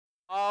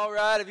All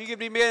right, if you could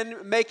begin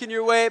making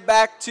your way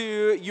back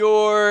to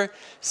your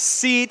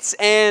seats,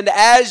 and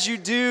as you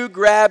do,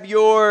 grab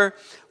your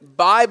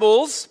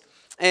Bibles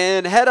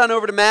and head on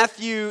over to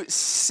Matthew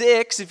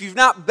 6. If you've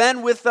not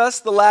been with us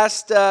the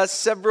last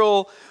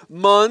several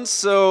months,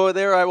 so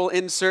there I will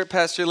insert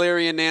Pastor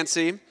Larry and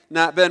Nancy.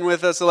 Not been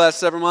with us the last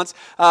several months.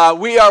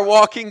 We are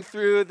walking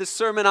through the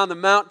Sermon on the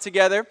Mount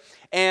together,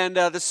 and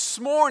this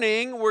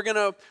morning we're going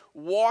to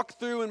walk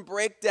through and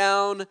break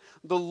down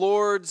the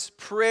Lord's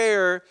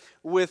Prayer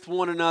with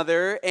one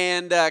another.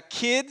 And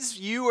kids,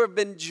 you have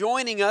been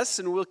joining us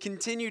and will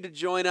continue to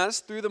join us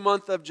through the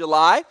month of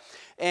July.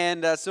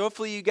 And so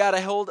hopefully you got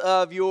a hold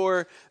of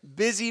your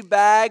busy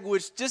bag,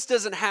 which just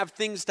doesn't have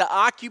things to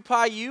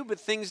occupy you, but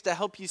things to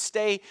help you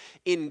stay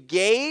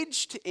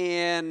engaged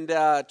and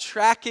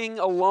tracking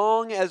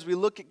along as we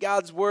look at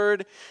God's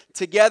Word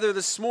together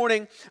this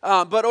morning.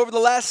 But over the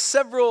last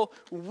several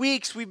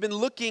weeks, we've been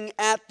looking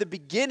at the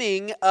beginning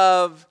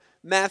of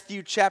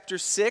Matthew chapter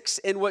 6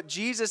 and what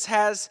Jesus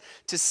has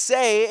to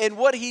say and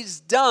what He's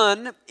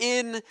done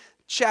in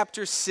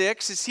chapter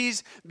 6 is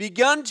He's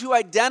begun to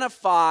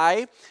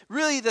identify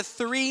really the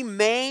three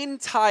main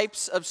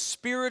types of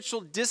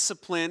spiritual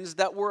disciplines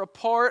that were a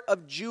part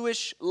of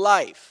Jewish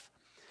life.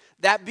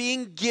 That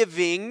being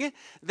giving,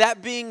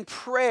 that being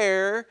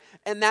prayer,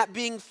 and that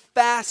being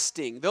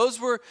fasting. Those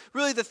were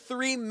really the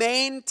three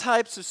main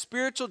types of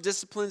spiritual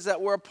disciplines that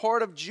were a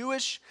part of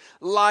Jewish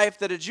life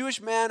that a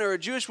Jewish man or a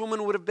Jewish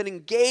woman would have been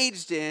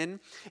engaged in.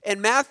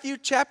 And Matthew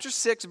chapter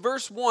 6,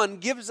 verse 1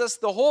 gives us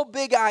the whole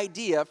big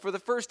idea for the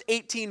first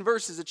 18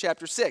 verses of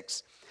chapter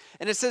 6.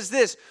 And it says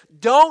this: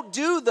 don't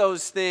do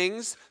those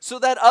things so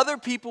that other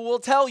people will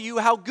tell you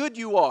how good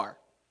you are.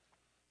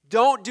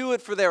 Don't do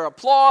it for their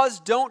applause.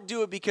 Don't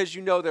do it because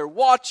you know they're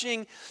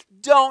watching.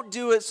 Don't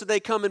do it so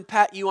they come and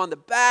pat you on the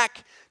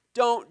back.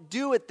 Don't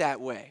do it that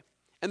way.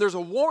 And there's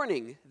a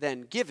warning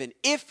then given.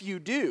 If you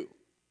do,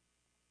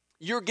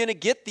 you're going to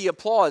get the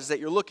applause that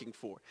you're looking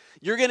for.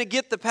 You're going to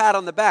get the pat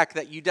on the back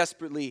that you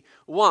desperately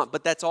want,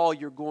 but that's all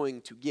you're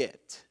going to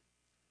get.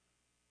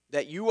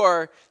 That you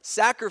are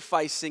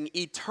sacrificing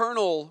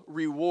eternal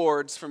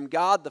rewards from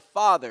God the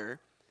Father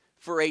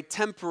for a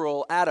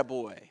temporal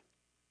attaboy.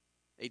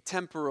 A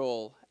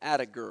temporal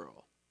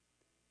attagirl.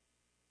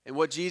 And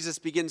what Jesus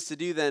begins to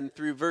do then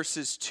through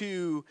verses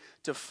 2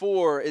 to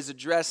 4 is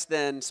address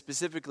then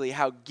specifically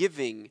how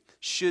giving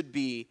should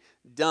be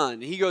done.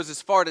 He goes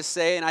as far to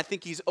say, and I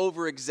think he's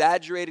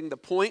over-exaggerating the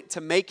point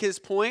to make his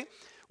point,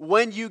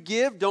 when you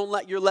give, don't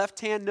let your left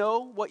hand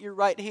know what your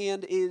right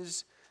hand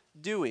is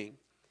doing.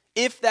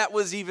 If that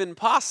was even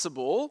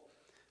possible,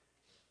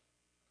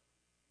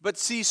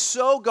 but be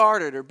so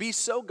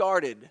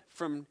guarded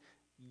from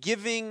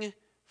giving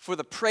for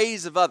the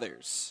praise of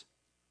others,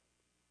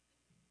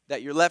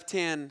 that your left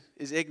hand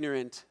is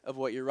ignorant of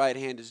what your right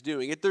hand is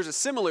doing. There's a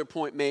similar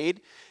point made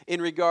in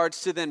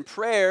regards to then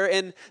prayer,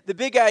 and the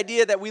big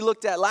idea that we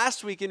looked at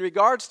last week in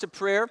regards to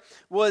prayer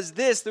was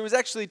this. There was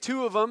actually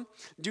two of them.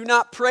 Do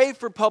not pray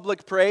for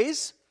public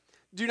praise.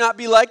 Do not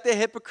be like the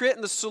hypocrite.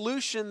 And the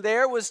solution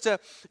there was to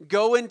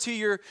go into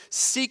your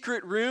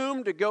secret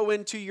room, to go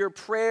into your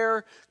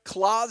prayer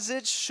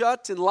closet,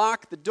 shut and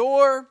lock the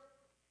door.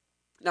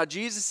 Now,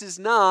 Jesus is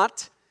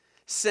not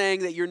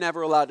saying that you're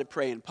never allowed to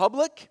pray in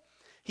public.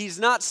 He's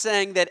not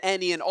saying that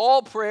any and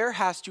all prayer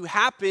has to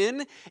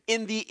happen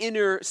in the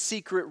inner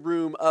secret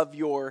room of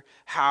your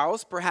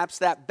house, perhaps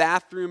that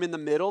bathroom in the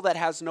middle that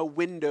has no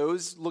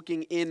windows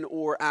looking in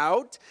or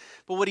out.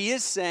 But what he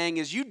is saying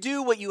is you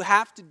do what you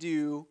have to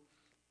do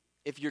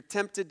if you're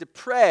tempted to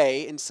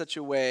pray in such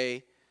a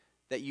way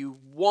that you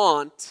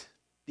want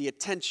the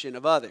attention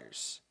of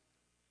others.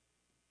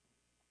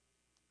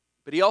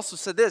 But he also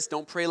said this: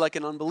 don't pray like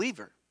an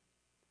unbeliever.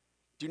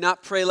 Do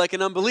not pray like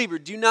an unbeliever.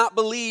 Do not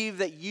believe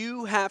that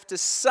you have to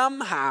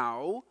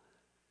somehow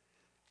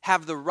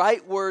have the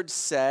right words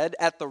said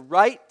at the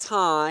right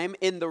time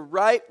in the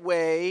right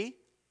way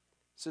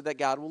so that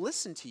God will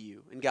listen to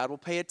you and God will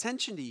pay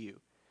attention to you.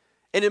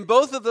 And in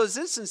both of those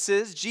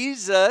instances,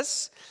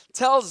 Jesus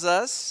tells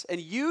us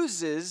and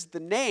uses the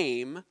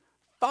name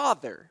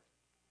Father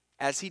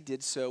as he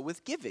did so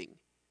with giving.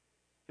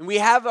 And we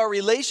have our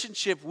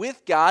relationship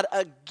with God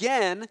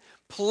again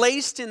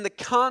placed in the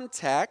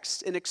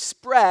context and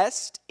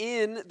expressed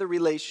in the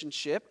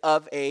relationship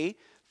of a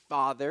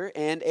father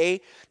and a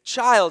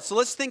child. So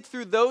let's think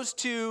through those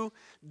two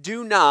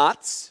do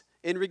nots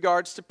in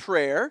regards to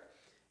prayer,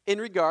 in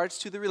regards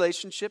to the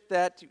relationship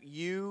that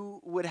you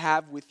would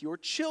have with your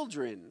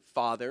children.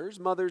 Fathers,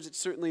 mothers, it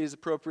certainly is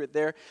appropriate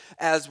there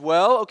as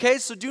well. Okay,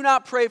 so do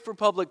not pray for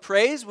public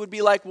praise would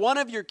be like one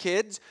of your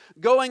kids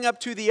going up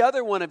to the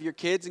other one of your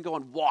kids and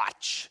going,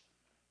 watch.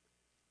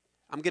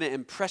 I'm going to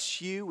impress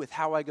you with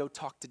how I go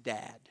talk to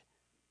dad.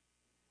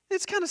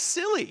 It's kind of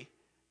silly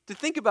to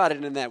think about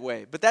it in that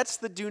way, but that's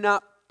the do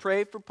not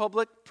pray for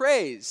public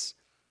praise.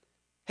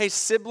 Hey,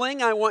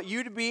 sibling, I want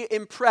you to be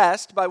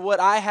impressed by what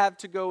I have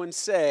to go and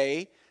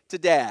say to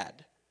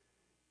dad.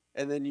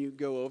 And then you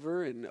go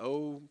over and,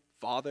 oh,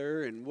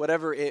 father, and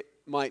whatever it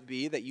might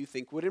be that you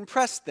think would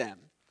impress them.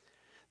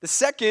 The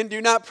second,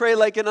 do not pray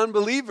like an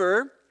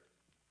unbeliever,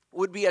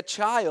 would be a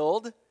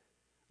child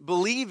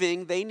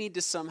believing they need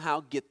to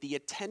somehow get the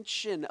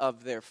attention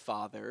of their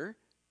father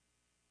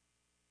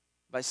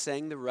by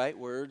saying the right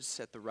words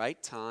at the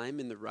right time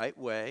in the right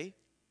way.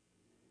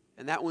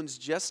 And that one's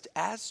just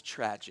as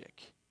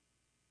tragic.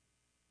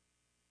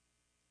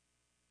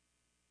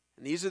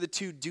 And these are the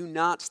two do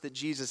nots that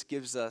Jesus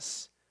gives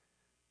us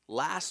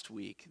last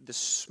week.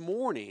 This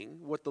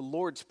morning, what the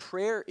Lord's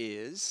Prayer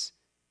is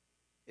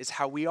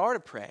how we are to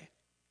pray,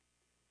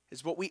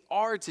 is what we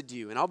are to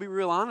do. And I'll be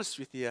real honest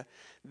with you,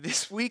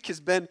 this week has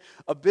been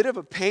a bit of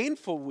a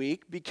painful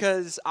week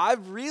because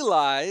I've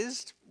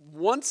realized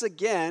once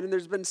again, and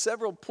there's been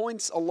several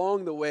points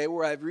along the way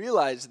where I've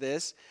realized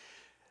this,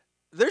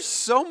 there's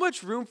so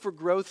much room for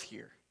growth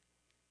here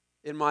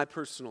in my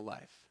personal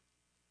life.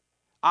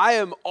 I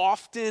am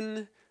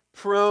often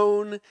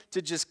prone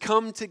to just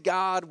come to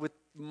God with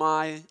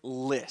my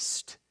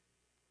list.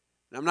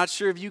 And I'm not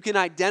sure if you can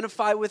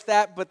identify with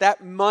that, but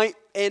that might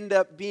end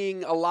up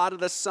being a lot of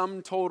the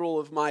sum total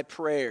of my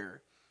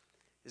prayer.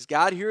 Is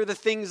God, here are the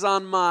things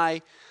on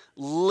my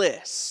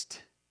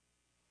list.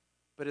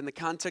 But in the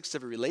context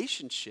of a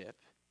relationship,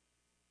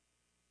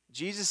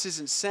 Jesus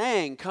isn't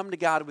saying, come to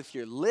God with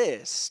your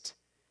list.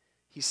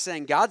 He's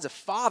saying God's a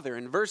father.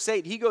 In verse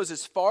 8, he goes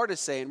as far to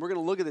say, and we're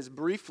going to look at this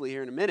briefly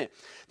here in a minute,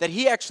 that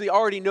he actually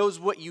already knows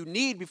what you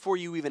need before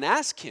you even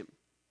ask him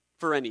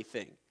for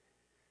anything.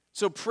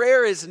 So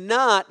prayer is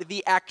not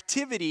the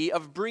activity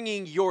of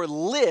bringing your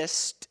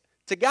list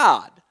to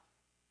God,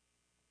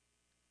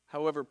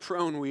 however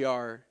prone we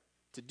are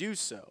to do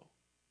so.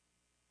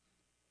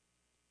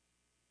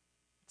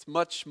 It's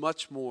much,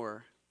 much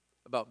more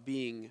about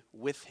being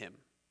with him.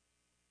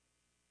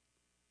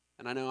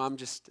 And I know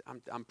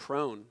I'm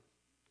prone.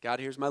 God,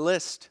 here's my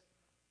list.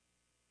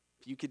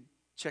 If you could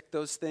check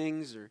those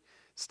things or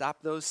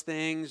stop those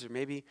things or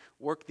maybe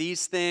work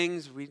these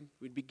things,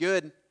 we'd be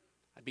good.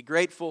 I'd be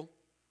grateful.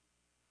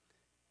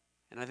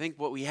 And I think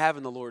what we have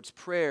in the Lord's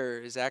Prayer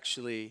is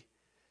actually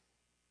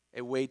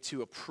a way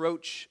to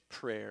approach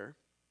prayer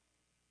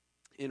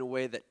in a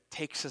way that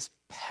takes us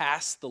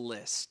past the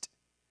list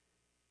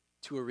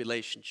to a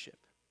relationship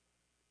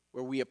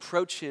where we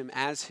approach him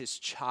as his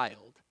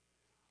child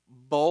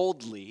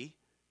boldly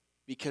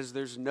because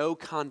there's no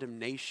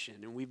condemnation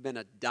and we've been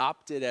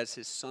adopted as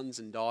his sons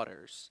and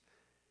daughters.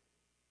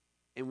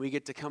 And we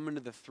get to come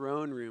into the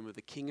throne room of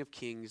the King of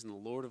Kings and the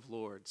Lord of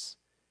Lords,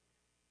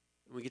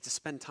 and we get to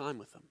spend time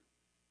with him.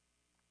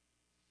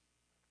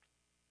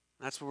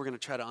 That's what we're going to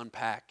try to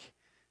unpack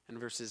in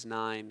verses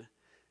 9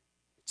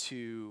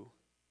 to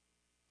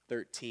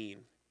 13.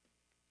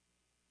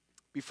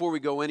 Before we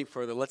go any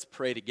further, let's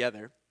pray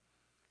together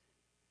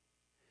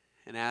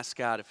and ask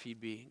God if he'd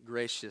be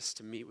gracious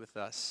to meet with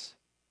us.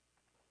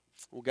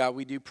 Well, God,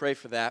 we do pray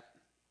for that.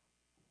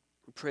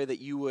 We pray that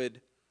you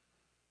would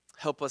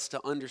help us to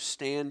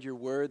understand your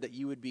word, that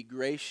you would be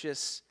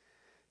gracious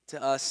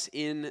to us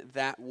in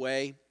that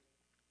way,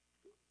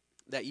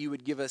 that you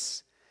would give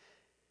us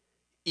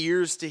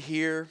ears to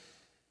hear,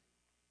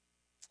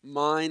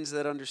 minds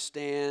that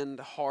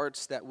understand,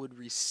 hearts that would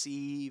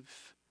receive.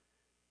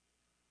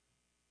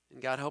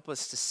 And God, help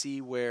us to see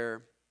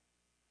where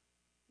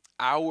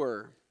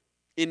our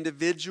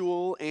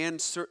individual and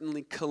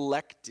certainly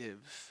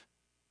collective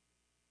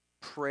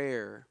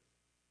prayer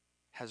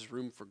has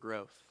room for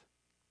growth.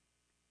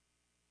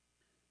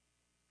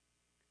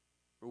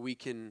 Where we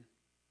can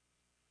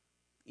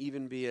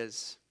even be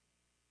as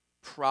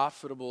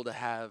profitable to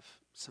have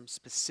some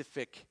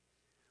specific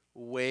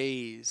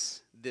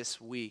ways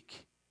this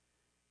week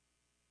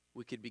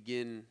we could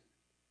begin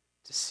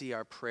to see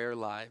our prayer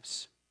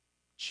lives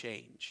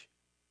change.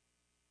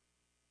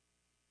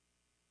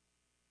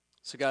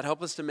 So God,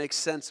 help us to make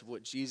sense of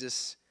what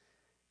Jesus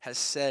has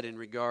said in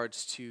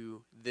regards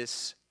to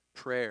this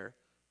prayer.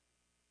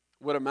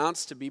 What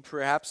amounts to be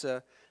perhaps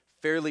a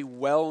fairly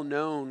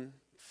well-known,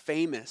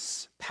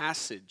 famous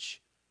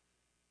passage.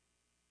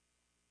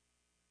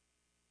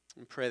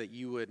 And pray that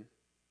you would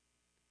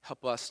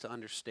help us to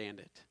understand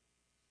it.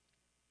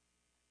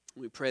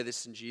 We pray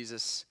this in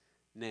Jesus'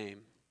 name.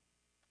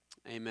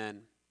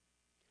 Amen.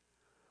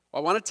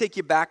 Well, I want to take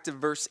you back to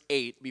verse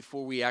 8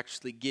 before we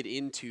actually get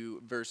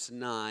into verse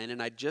 9.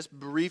 And I just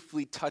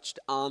briefly touched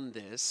on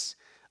this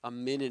a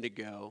minute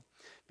ago.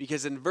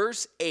 Because in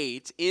verse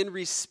 8, in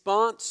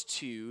response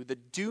to the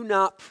do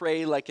not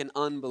pray like an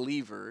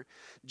unbeliever,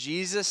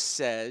 Jesus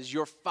says,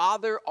 your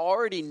Father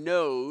already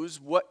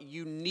knows what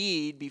you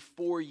need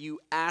before you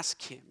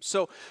ask him.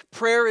 So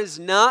prayer is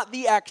not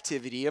the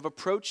activity of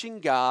approaching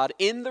God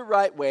in the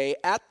right way,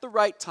 at the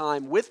right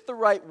time, with the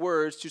right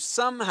words to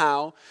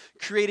somehow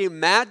create a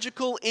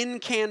magical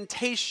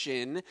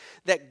incantation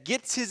that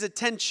gets his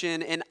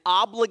attention and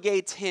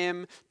obligates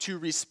him to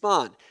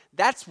respond.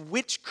 That's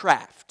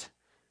witchcraft.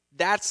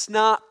 That's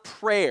not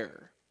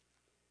prayer.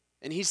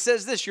 And he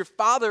says this, your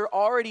Father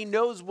already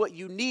knows what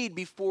you need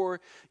before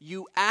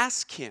you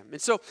ask him.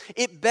 And so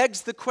it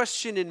begs the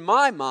question in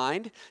my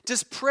mind,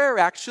 does prayer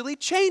actually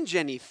change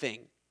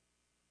anything?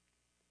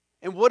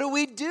 And what do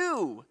we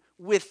do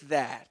with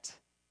that?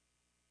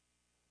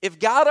 If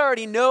God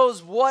already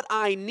knows what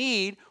I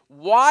need,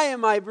 why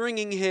am I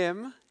bringing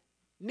him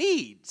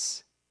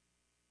needs?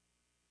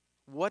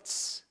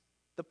 What's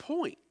the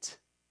point?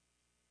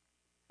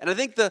 And I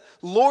think the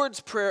Lord's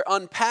Prayer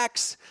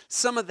unpacks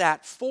some of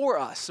that for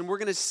us. And we're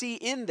going to see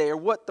in there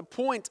what the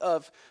point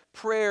of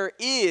prayer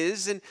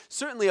is. And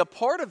certainly a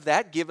part of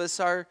that, give us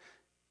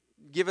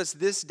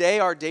this day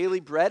our daily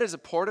bread as a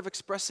part of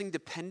expressing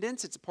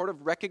dependence. It's a part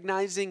of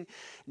recognizing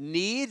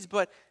needs.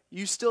 But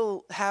you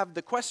still have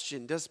the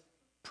question, does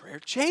prayer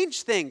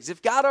change things?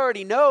 If God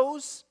already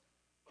knows,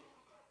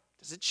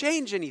 does it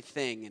change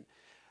anything? And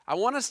I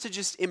want us to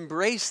just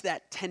embrace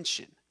that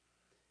tension.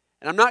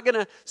 And I'm not going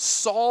to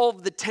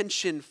solve the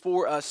tension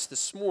for us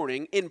this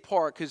morning, in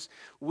part because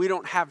we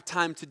don't have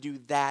time to do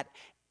that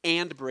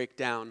and break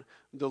down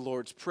the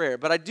Lord's Prayer.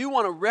 But I do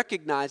want to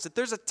recognize that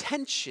there's a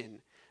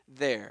tension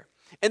there.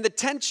 And the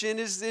tension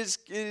is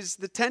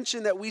the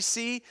tension that we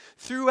see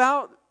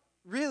throughout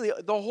really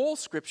the whole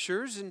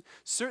Scriptures, and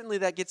certainly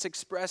that gets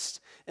expressed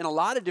in a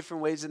lot of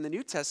different ways in the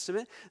New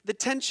Testament. The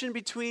tension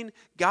between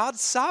God's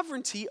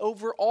sovereignty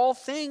over all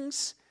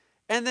things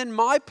and then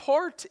my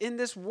part in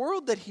this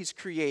world that he's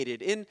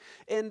created, in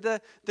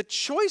the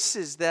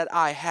choices that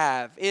I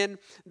have, in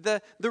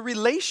the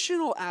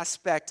relational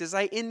aspect as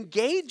I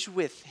engage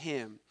with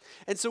him.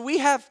 And so we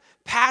have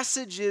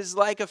passages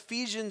like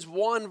Ephesians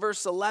 1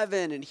 verse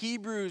 11 and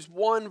Hebrews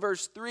 1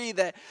 verse 3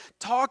 that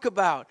talk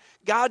about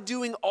God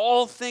doing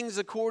all things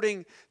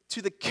according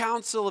to the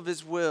counsel of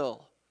his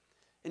will.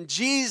 And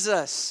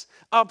Jesus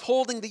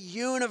upholding the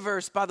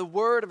universe by the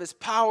word of his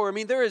power. I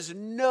mean, there is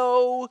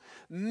no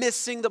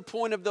missing the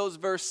point of those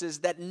verses,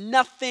 that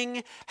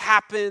nothing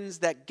happens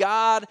that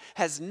God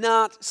has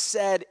not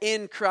said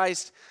in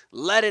Christ,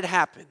 let it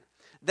happen.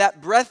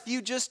 That breath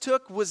you just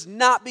took was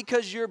not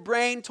because your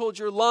brain told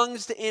your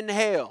lungs to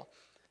inhale.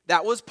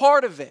 That was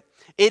part of it.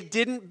 It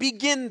didn't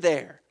begin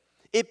there.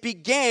 It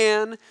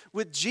began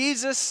with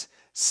Jesus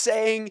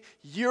saying,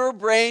 your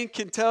brain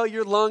can tell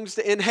your lungs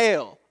to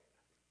inhale.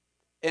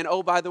 And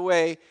oh, by the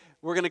way,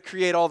 we're going to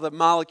create all the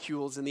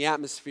molecules in the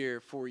atmosphere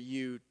for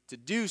you to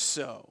do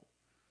so.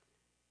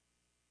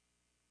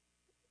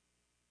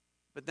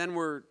 But then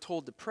we're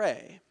told to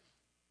pray.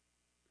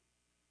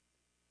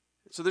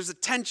 So there's a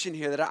tension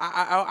here that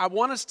I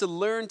want us to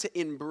learn to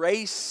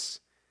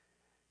embrace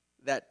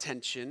that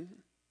tension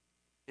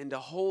and to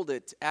hold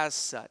it as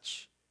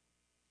such.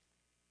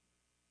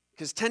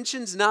 Because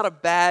tension's not a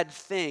bad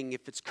thing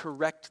if it's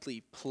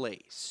correctly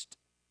placed.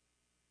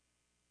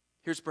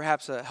 Here's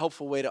perhaps a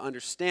helpful way to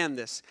understand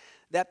this.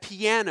 That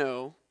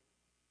piano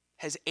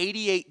has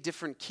 88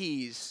 different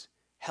keys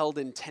held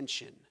in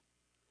tension.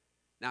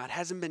 Now, it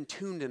hasn't been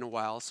tuned in a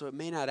while, so it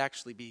may not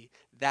actually be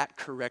that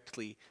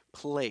correctly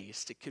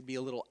placed. It could be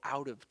a little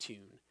out of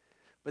tune.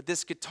 But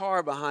this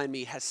guitar behind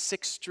me has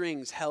 6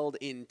 strings held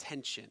in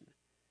tension.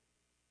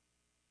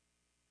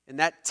 And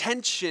that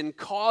tension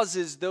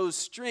causes those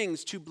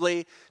strings to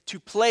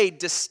play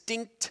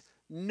distinct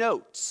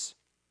notes.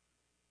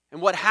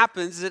 And what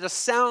happens is that a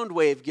sound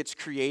wave gets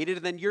created,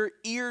 and then your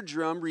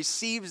eardrum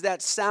receives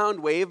that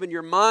sound wave, and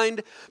your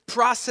mind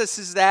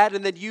processes that,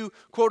 and then you,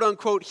 quote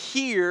unquote,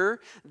 hear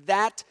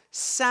that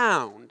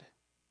sound,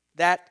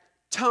 that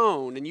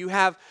tone, and you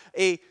have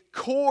a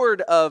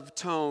chord of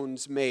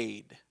tones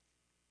made,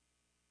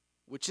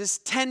 which is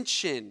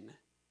tension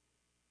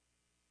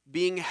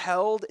being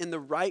held in the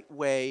right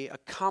way,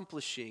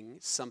 accomplishing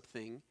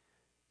something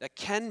that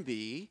can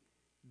be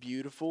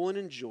beautiful and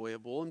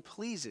enjoyable and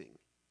pleasing.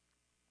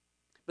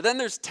 But then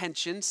there's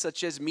tension,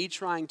 such as me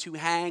trying to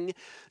hang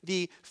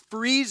the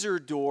freezer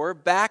door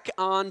back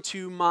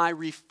onto my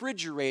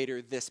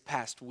refrigerator this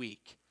past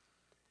week.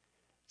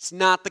 It's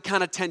not the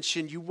kind of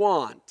tension you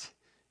want.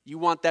 You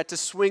want that to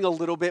swing a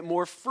little bit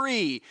more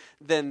free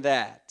than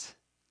that.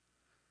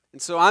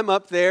 And so I'm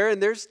up there,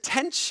 and there's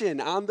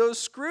tension on those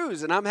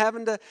screws, and I'm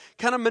having to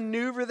kind of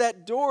maneuver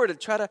that door to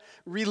try to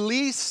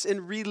release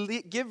and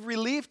give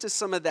relief to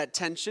some of that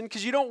tension,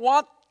 because you don't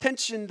want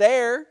tension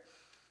there.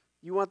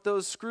 You want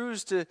those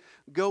screws to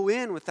go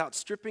in without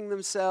stripping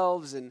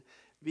themselves and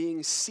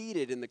being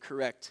seated in the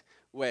correct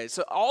way.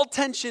 So all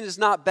tension is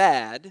not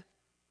bad,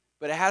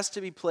 but it has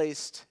to be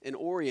placed and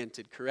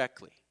oriented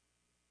correctly.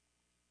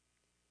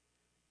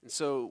 And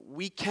so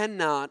we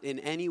cannot in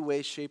any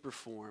way, shape, or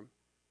form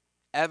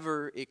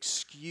ever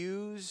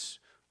excuse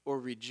or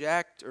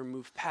reject or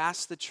move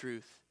past the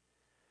truth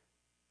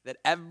that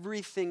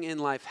everything in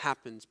life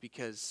happens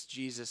because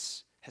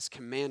Jesus has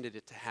commanded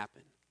it to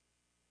happen.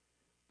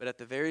 But at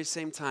the very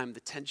same time, the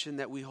tension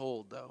that we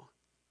hold, though,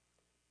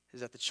 is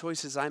that the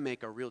choices I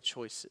make are real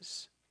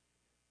choices.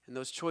 And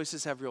those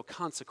choices have real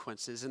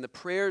consequences. And the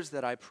prayers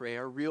that I pray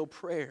are real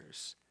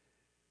prayers.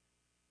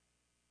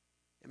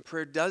 And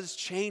prayer does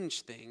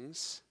change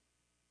things.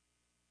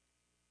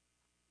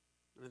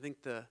 And I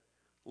think the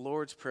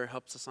Lord's Prayer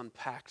helps us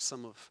unpack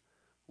some of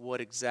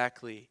what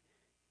exactly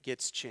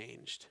gets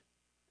changed.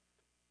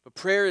 But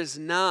prayer is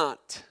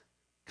not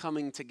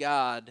coming to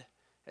God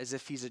as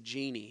if he's a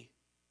genie.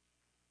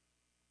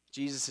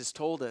 Jesus has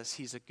told us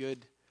he's a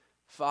good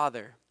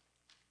father.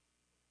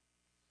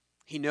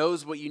 He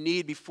knows what you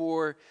need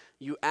before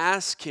you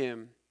ask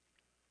him.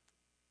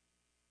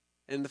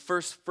 And the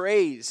first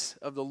phrase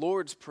of the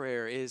Lord's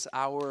Prayer is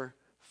our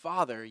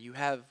Father. You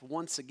have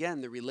once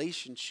again the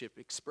relationship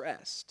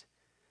expressed.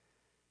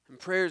 And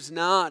prayer is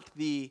not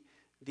the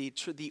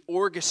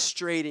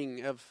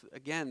orchestrating of,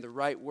 again, the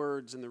right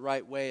words in the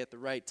right way at the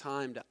right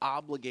time to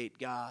obligate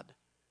God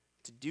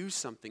to do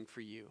something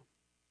for you.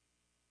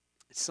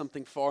 It's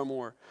something far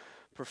more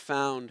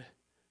profound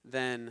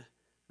than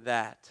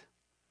that.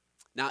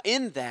 Now,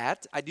 in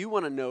that, I do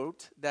want to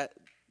note that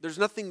there's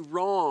nothing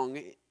wrong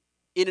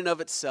in and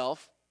of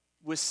itself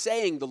with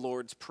saying the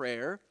Lord's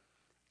Prayer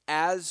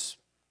as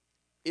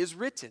is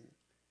written.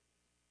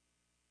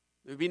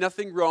 There would be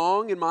nothing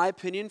wrong, in my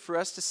opinion, for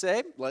us to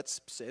say, let's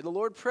say the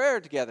Lord's Prayer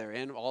together.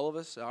 And all of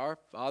us, our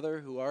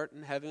Father who art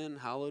in heaven,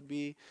 hallowed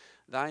be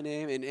thy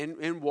name,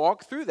 and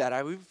walk through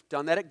that. We've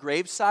done that at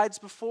gravesides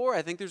before.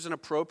 I think there's an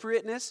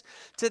appropriateness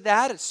to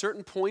that at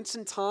certain points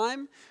in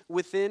time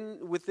within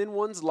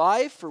one's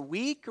life or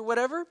week or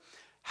whatever.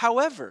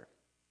 However,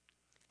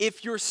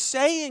 if you're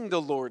saying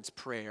the Lord's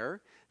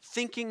Prayer,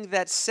 thinking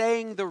that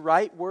saying the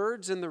right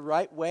words in the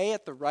right way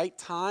at the right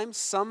time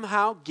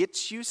somehow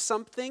gets you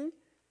something,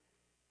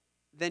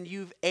 then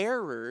you've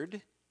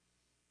erred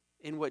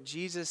in what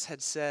Jesus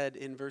had said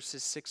in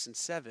verses 6 and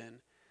 7.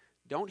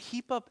 Don't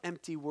heap up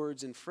empty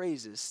words and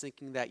phrases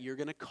thinking that you're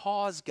going to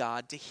cause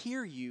God to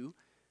hear you.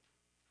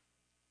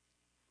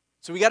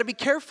 So we got to be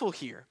careful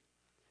here.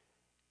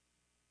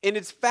 And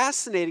it's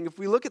fascinating, if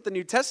we look at the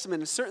New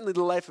Testament and certainly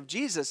the life of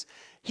Jesus,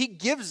 he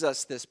gives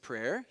us this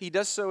prayer. He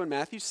does so in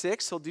Matthew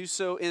 6. He'll do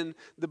so in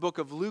the book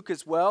of Luke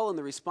as well in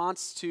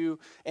response to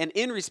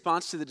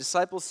the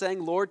disciples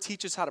saying, Lord,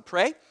 teach us how to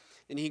pray.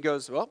 And he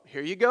goes, well,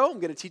 here you go. I'm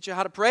going to teach you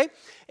how to pray.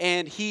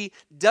 And he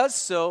does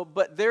so,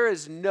 but there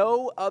is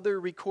no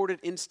other recorded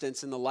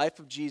instance in the life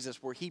of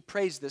Jesus where he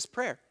prays this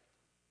prayer.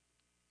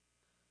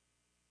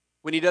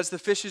 When he does the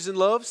fishes and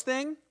loaves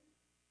thing,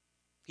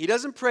 he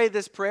doesn't pray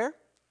this prayer.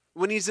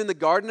 When he's in the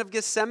Garden of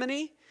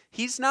Gethsemane,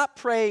 he's not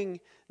praying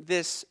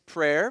this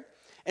prayer.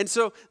 And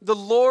so the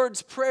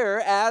Lord's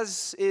Prayer,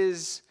 as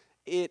is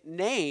it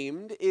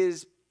named,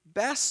 is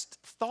best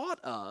thought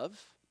of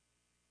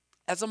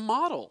as a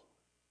model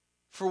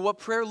for what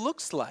prayer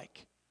looks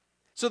like.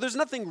 So there's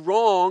nothing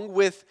wrong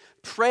with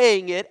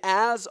praying it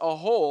as a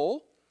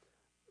whole,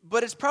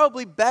 but it's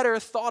probably better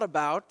thought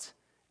about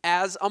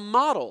as a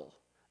model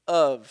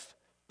of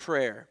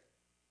prayer.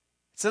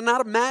 It's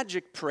not a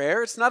magic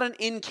prayer. It's not an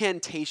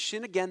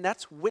incantation. Again,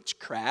 that's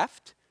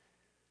witchcraft.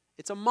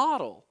 It's a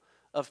model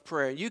of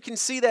prayer. You can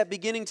see that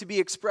beginning to be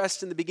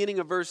expressed in the beginning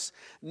of verse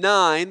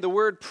 9. The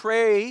word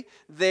pray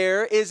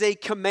there is a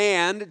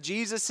command.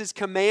 Jesus is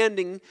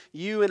commanding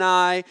you and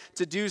I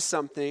to do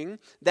something.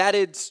 That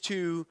is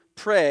to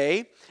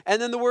pray. And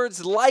then the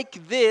words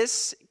like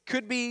this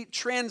could be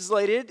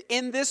translated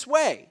in this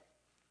way.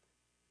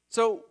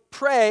 So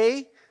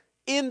pray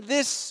in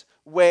this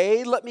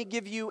way. Let me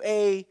give you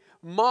a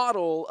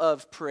model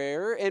of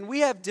prayer. And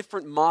we have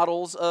different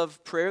models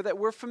of prayer that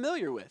we're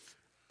familiar with.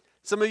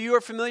 Some of you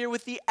are familiar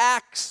with the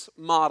Acts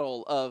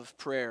model of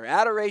prayer: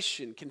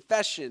 adoration,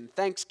 confession,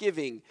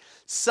 thanksgiving,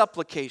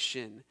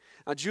 supplication.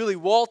 Now, Julie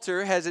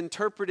Walter has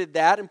interpreted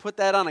that and put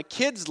that on a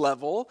kid's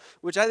level,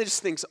 which I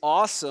just think is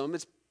awesome.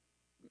 It's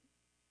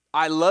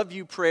I love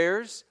you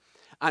prayers,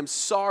 I'm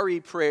sorry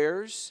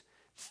prayers,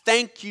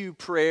 thank you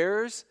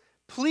prayers,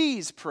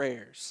 please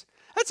prayers.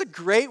 That's a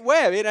great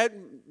way. I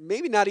mean,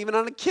 maybe not even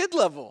on a kid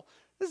level.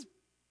 This is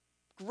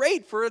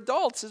great for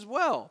adults as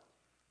well.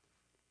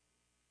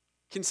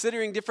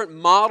 Considering different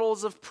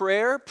models of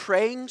prayer,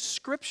 praying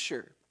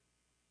Scripture.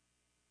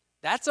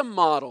 That's a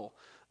model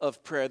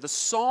of prayer. The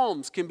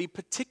Psalms can be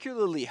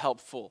particularly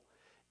helpful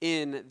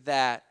in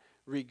that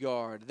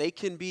regard. They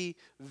can be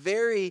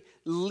very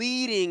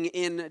leading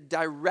in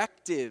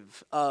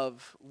directive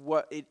of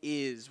what it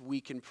is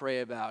we can pray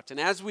about. And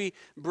as we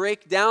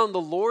break down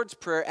the Lord's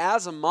Prayer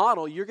as a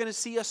model, you're going to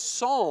see a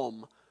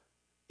psalm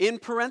in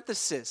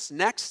parenthesis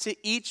next to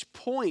each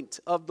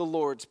point of the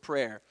Lord's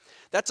Prayer.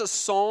 That's a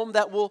psalm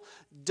that will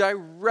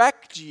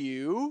direct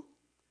you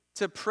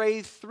to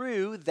pray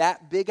through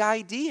that big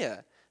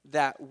idea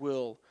that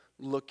we'll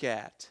look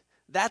at.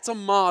 That's a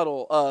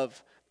model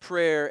of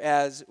prayer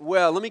as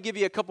well. Let me give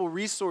you a couple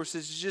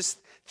resources to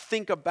just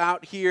think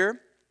about here.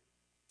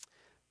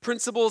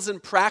 Principles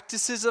and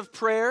practices of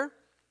prayer.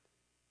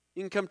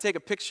 You can come take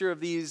a picture of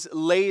these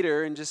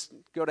later and just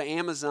go to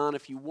Amazon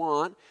if you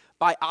want.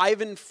 By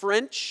Ivan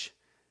French.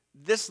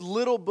 This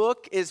little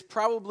book is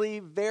probably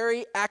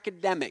very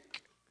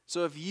academic.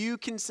 So if you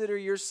consider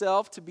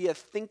yourself to be a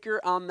thinker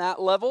on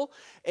that level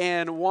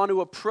and want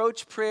to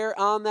approach prayer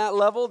on that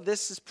level,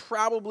 this is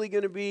probably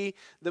going to be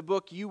the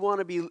book you want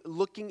to be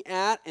looking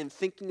at and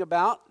thinking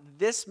about.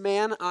 This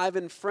man,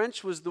 Ivan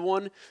French, was the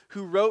one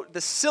who wrote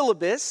the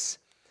syllabus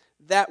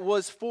that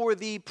was for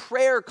the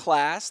prayer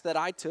class that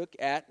I took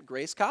at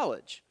Grace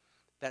College.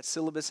 That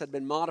syllabus had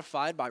been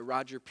modified by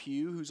Roger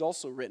Pugh, who's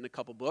also written a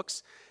couple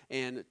books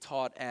and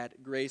taught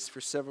at Grace for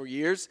several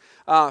years.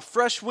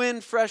 Fresh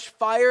Wind, Fresh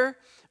Fire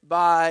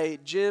by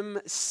Jim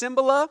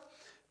Cymbala,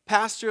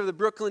 pastor of the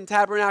Brooklyn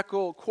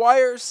Tabernacle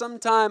Choir.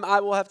 Sometime I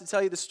will have to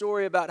tell you the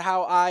story about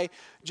how I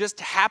just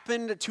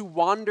happened to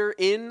wander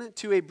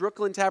into a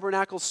Brooklyn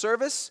Tabernacle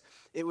service.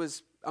 It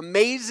was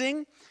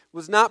amazing.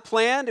 Was not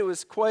planned. It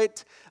was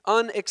quite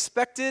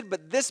unexpected.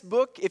 But this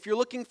book, if you're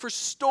looking for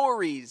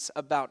stories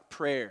about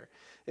prayer,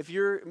 if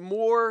you're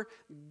more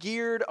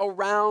geared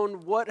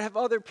around what have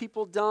other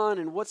people done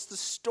and what's the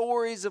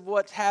stories of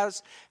what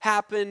has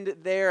happened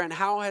there and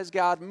how has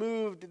God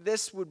moved,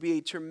 this would be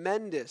a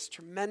tremendous,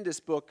 tremendous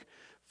book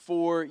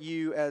for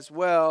you as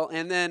well.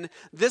 And then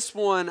this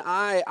one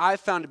I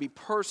found to be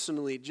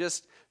personally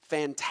just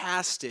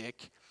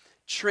fantastic,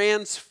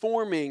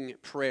 Transforming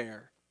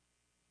Prayer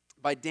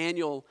by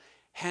Daniel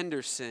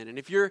Henderson. And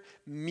if you're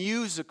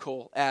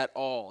musical at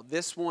all,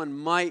 this one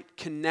might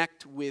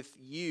connect with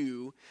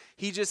you.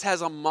 He just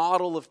has a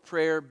model of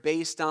prayer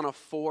based on a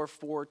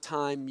 4/4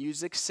 time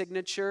music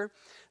signature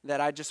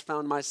that I just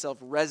found myself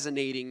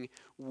resonating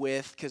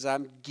with because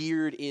I'm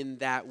geared in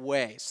that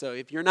way. So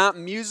if you're not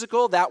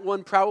musical, that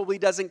one probably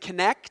doesn't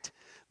connect.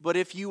 But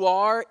if you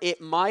are,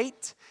 it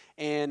might.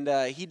 And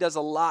he does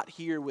a lot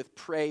here with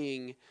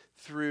praying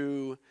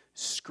through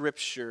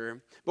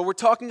Scripture. But we're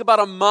talking about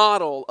a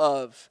model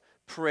of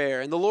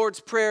prayer. And the Lord's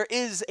Prayer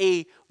is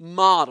a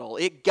model.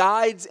 It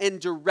guides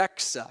and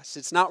directs us.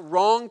 It's not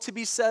wrong to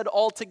be said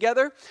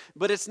altogether,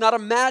 but it's not a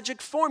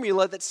magic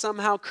formula that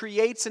somehow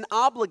creates and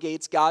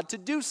obligates God to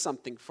do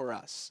something for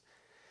us.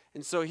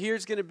 And so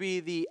here's going to be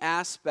the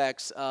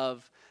aspects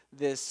of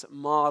this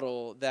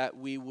model that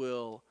we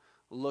will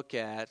look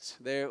at.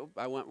 There,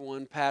 I went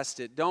one past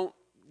it. Don't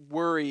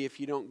worry if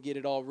you don't get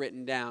it all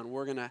written down.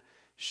 We're going to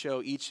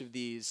show each of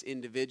these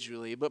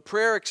individually. But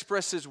prayer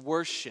expresses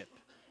worship.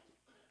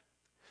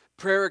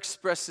 Prayer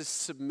expresses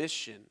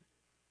submission.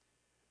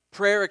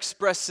 Prayer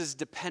expresses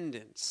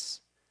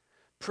dependence.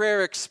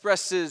 Prayer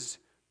expresses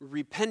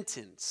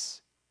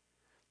repentance.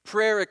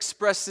 Prayer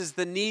expresses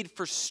the need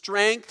for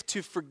strength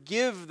to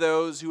forgive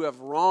those who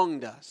have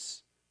wronged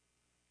us.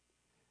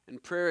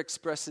 And prayer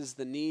expresses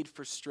the need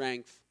for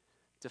strength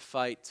to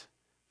fight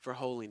for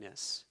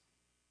holiness.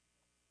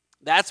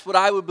 That's what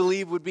I would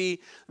believe would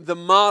be the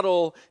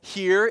model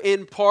here,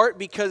 in part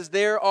because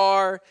there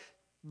are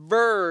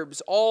verbs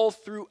all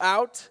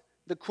throughout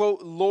the,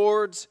 quote,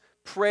 Lord's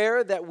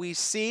Prayer that we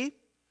see.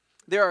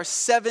 There are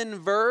 7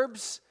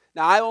 verbs.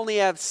 Now, I only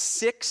have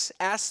 6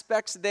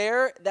 aspects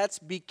there. That's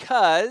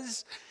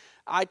because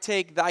I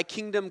take thy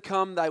kingdom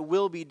come, thy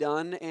will be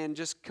done, and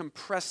just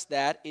compress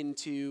that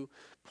into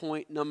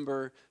point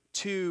number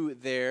 2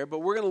 there. But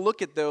we're going to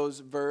look at those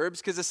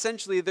verbs because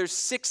essentially there's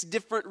 6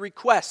 different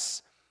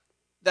requests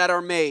that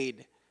are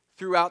made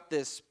throughout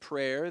this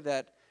prayer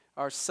that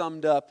are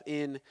summed up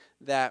in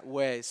that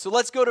way. So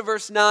let's go to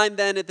verse 9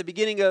 then at the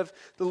beginning of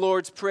the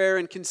Lord's Prayer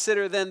and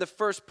consider then the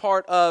first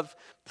part of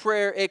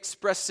prayer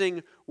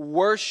expressing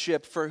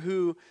worship for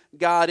who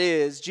God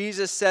is.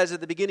 Jesus says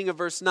at the beginning of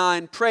verse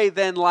 9, pray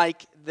then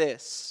like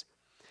this: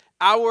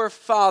 Our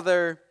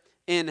Father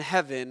in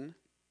heaven,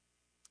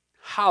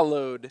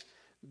 hallowed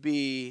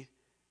be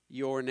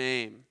your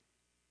name.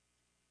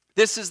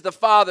 This is the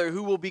Father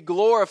who will be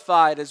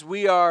glorified as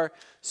we are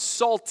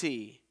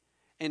salty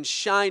and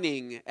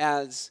shining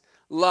as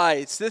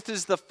lights. This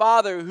is the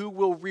Father who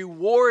will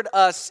reward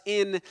us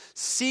in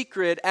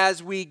secret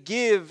as we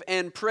give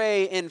and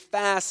pray and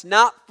fast,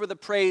 not for the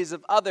praise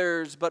of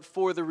others, but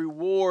for the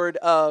reward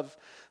of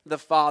the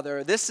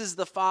Father. This is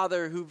the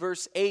Father who,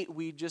 verse 8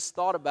 we just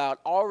thought about,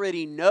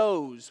 already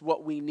knows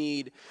what we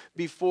need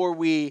before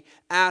we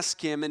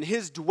ask Him, and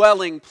His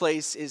dwelling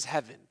place is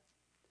heaven.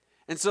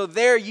 And so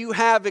there you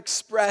have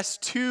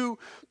expressed 2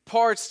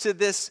 parts to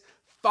this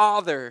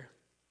Father,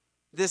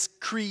 this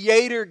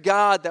Creator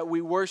God that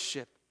we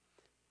worship.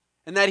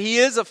 And that He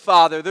is a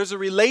Father. There's a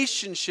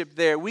relationship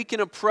there. We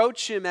can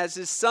approach Him as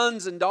His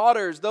sons and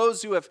daughters,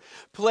 those who have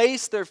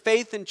placed their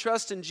faith and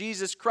trust in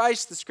Jesus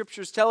Christ. The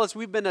Scriptures tell us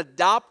we've been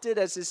adopted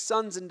as His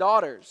sons and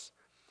daughters.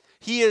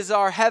 He is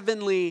our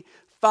heavenly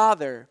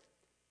Father.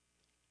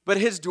 But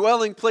His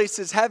dwelling place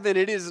is heaven.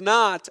 It is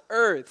not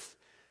earth.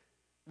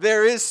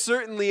 There is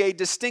certainly a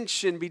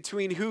distinction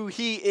between who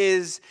He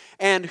is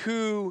and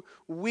who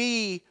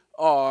we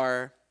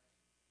are.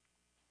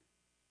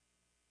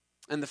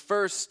 And the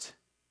first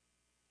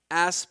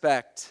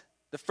aspect,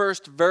 the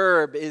first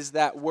verb is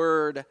that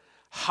word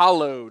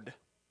hallowed.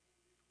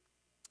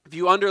 If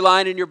you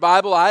underline in your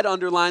Bible, I'd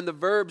underline the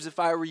verbs if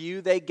I were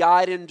you. They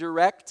guide and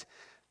direct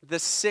the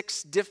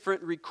 6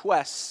 different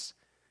requests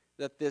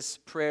that this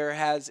prayer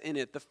has in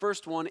it. The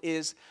first one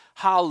is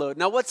hallowed.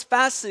 Now what's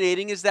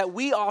fascinating is that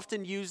we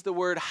often use the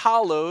word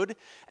hallowed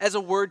as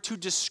a word to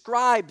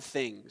describe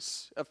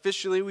things.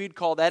 Officially we'd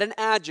call that an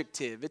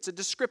adjective. It's a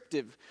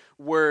descriptive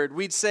word.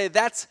 We'd say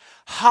that's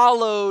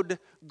hallowed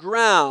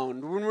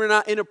ground when we're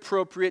not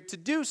inappropriate to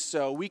do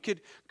so. We could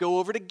go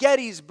over to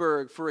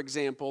Gettysburg, for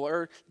example,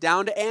 or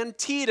down to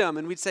Antietam,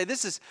 and we'd say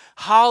this is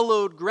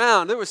hallowed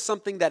ground. There was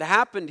something that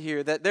happened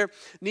here that there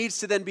needs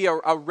to then be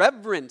a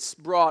reverence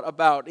brought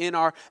about in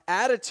our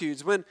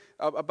attitudes. When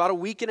about a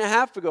week and a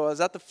half ago, I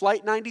was at the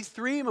Flight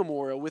 93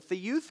 Memorial with the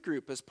youth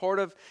group as part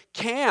of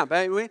camp.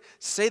 We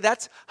say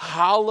that's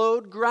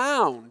hallowed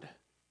ground.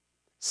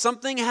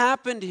 Something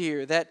happened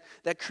here that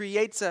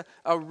creates a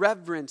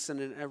reverence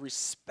and a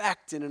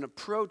respect and an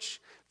approach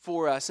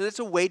for us. And it's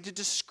a way to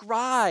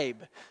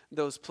describe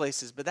those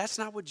places. But that's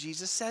not what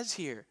Jesus says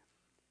here.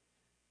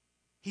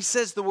 He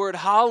says the word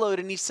hallowed,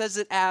 and he says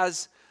it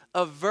as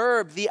a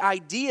verb. The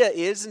idea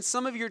is, and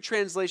some of your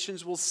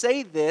translations will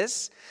say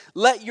this,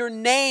 let your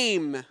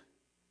name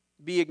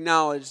be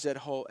acknowledged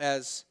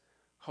as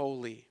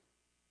holy.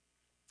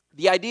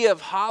 The idea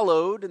of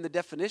hallowed, and the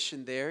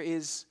definition there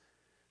is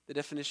the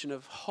definition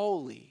of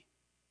holy.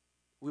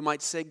 We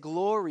might say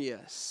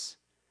glorious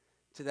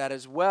to that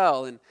as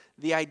well. And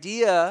the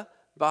idea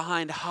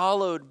behind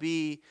hallowed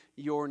be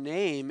your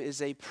name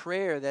is a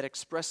prayer that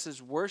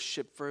expresses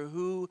worship for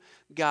who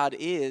God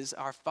is,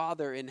 our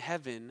Father in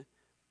heaven,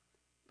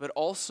 but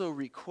also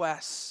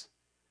requests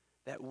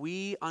that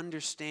we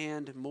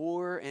understand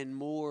more and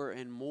more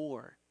and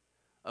more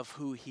of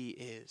who He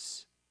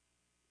is.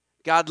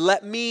 God,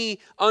 let me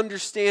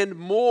understand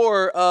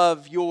more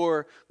of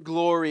your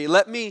glory.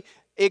 Let me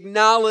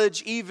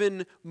acknowledge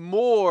even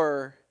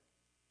more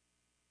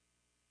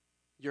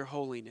your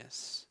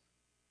holiness,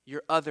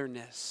 your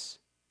otherness.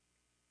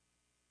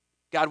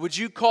 God, would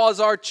you cause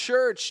our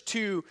church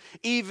to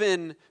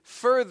even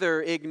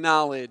further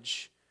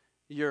acknowledge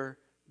your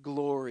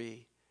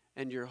glory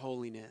and your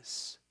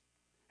holiness?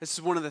 This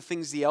is one of the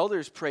things the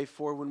elders pray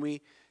for when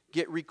we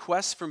get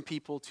requests from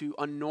people to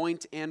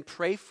anoint and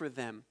pray for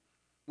them.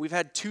 We've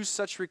had 2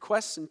 such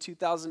requests in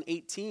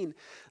 2018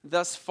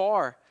 thus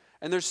far.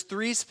 And there's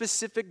 3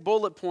 specific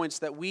bullet points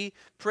that we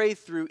pray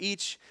through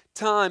each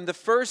time. The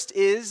first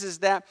is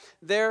that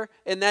there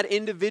in that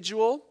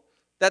individual,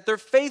 that their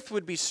faith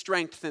would be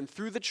strengthened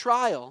through the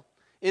trial.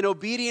 In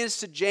obedience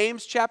to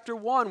James chapter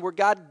 1, where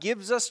God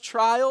gives us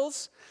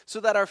trials so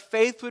that our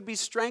faith would be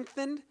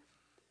strengthened.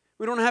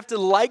 We don't have to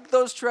like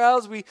those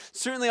trials. We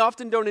certainly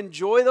often don't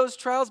enjoy those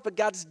trials, but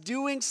God's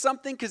doing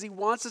something because He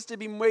wants us to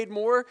be made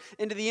more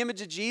into the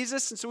image of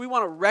Jesus. And so we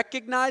want to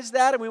recognize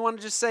that, and we want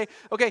to just say,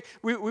 okay,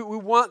 we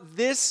want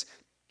this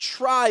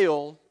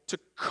trial to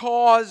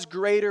cause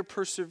greater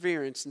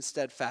perseverance and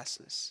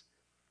steadfastness.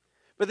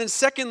 But then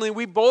secondly,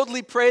 we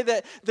boldly pray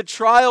that the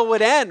trial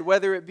would end,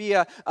 whether it be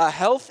a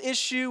health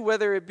issue,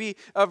 whether it be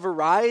a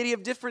variety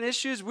of different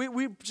issues.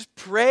 We just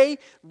pray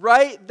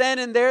right then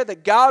and there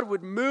that God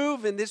would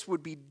move and this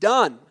would be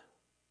done.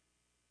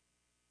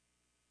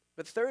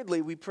 But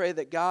thirdly, we pray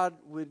that God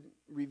would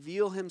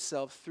reveal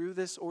Himself through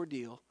this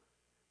ordeal,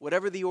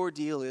 whatever the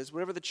ordeal is,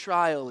 whatever the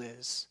trial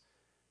is,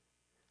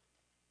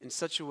 in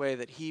such a way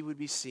that He would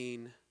be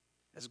seen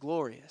as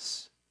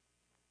glorious.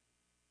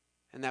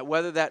 And that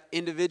whether that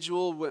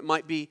individual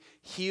might be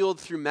healed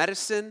through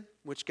medicine,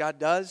 which God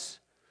does,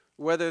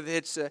 whether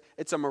it's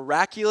a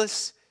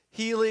miraculous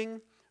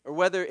healing, or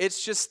whether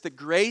it's just the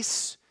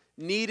grace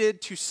needed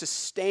to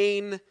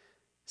sustain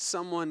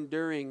someone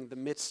during the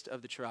midst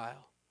of the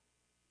trial,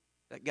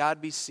 that God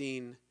be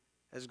seen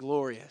as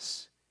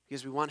glorious,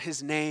 because we want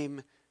His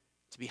name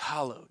to be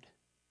hallowed.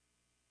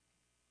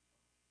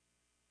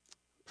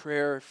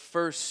 Prayer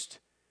first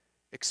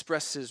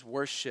expresses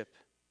worship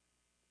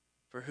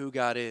for who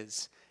God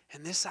is.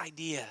 And this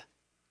idea,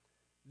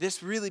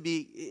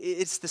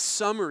 it's the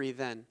summary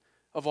then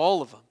of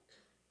all of them.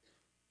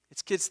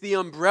 It's the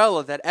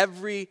umbrella that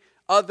every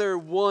other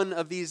one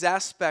of these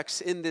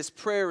aspects in this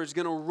prayer is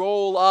going to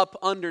roll up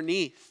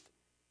underneath.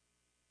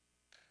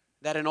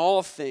 That in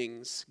all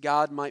things,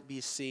 God might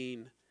be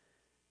seen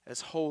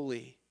as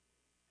holy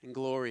and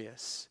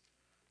glorious.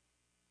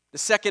 The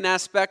second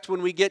aspect,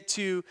 when we get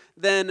to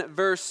then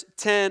verse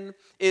 10,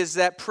 is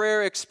that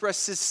prayer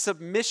expresses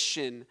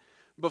submission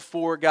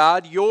before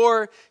God.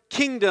 Your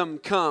kingdom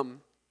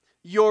come,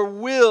 your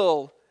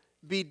will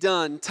be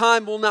done.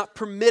 Time will not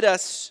permit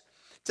us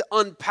to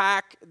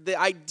unpack the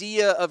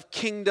idea of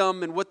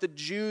kingdom and what the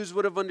Jews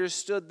would have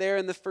understood there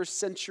in the first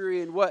century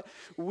and what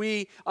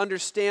we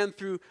understand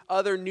through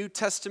other New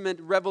Testament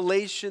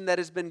revelation that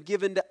has been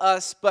given to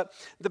us. But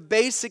the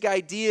basic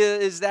idea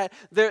is that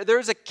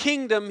there's a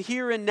kingdom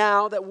here and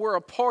now that we're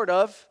a part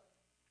of.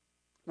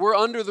 We're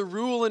under the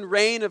rule and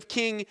reign of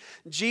King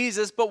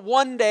Jesus, but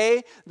one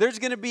day there's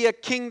going to be a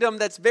kingdom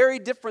that's very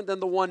different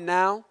than the one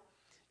now.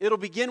 It'll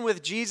begin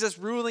with Jesus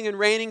ruling and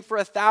reigning for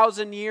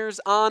 1,000 years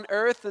on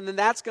earth, and then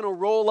that's going to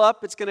roll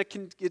up. It's going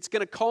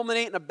to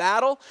culminate in a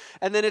battle,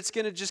 and then it's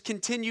going to just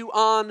continue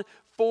on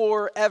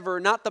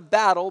forever. Not the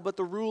battle, but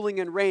the ruling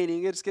and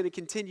reigning. It's going to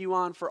continue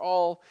on for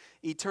all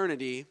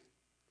eternity.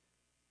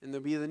 And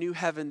there'll be the new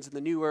heavens and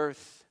the new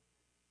earth,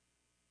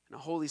 and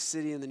a holy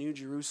city in the New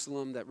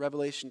Jerusalem that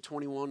Revelation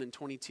 21 and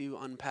 22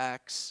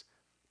 unpacks.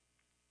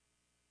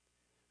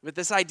 But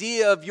this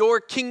idea of your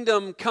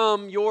kingdom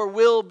come, your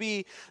will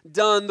be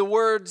done, the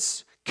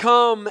words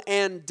come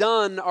and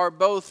done are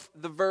both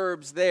the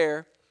verbs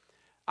there.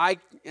 I,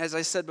 as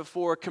I said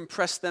before,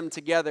 compress them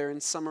together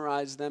and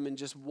summarize them in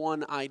just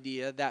one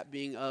idea, that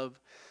being of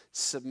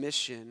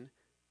submission.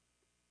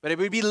 But it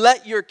would be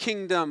let your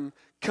kingdom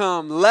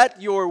come,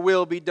 let your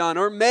will be done,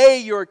 or may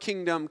your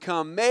kingdom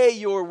come, may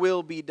your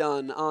will be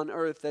done on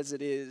earth as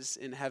it is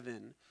in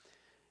heaven.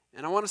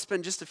 And I want to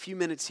spend just a few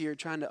minutes here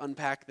trying to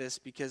unpack this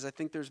because I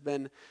think there's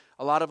been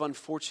a lot of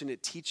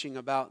unfortunate teaching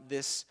about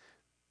this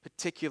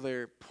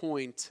particular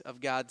point of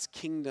God's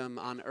kingdom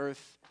on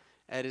earth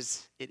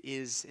as it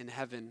is in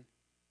heaven.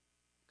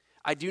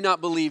 I do not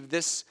believe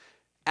this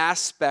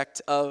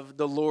aspect of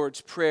the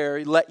Lord's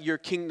Prayer, let your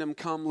kingdom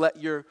come, let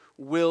your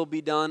will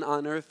be done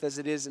on earth as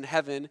it is in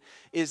heaven,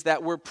 is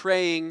that we're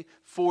praying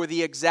for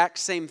the exact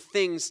same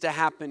things to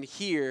happen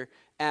here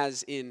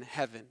as in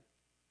heaven.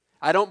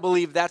 I don't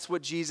believe that's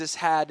what Jesus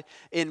had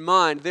in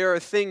mind. There are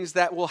things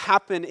that will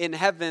happen in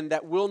heaven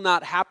that will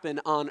not happen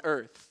on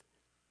earth.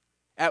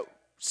 At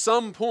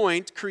some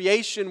point,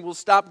 creation will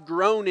stop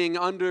groaning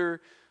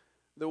under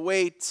the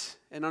weight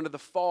and under the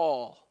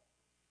fall.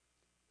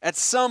 At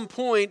some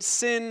point,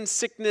 sin,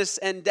 sickness,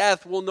 and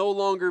death will no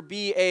longer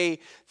be a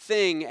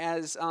thing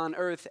as on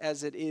earth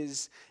as it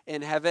is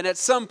in heaven. At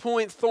some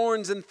point,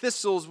 thorns and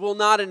thistles will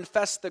not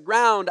infest the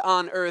ground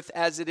on earth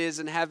as it is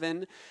in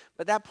heaven.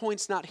 But that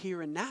point's not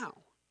here and now.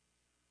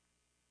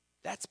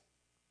 That's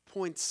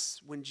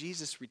points when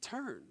Jesus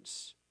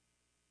returns,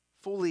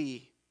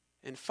 fully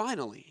and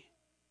finally.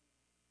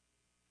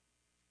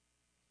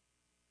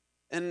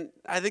 And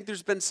I think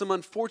there's been some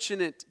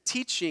unfortunate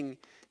teaching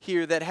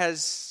here that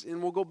has,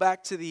 and we'll go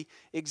back to the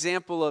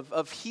example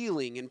of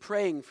healing and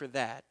praying for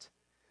that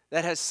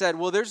has said,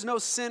 well, there's no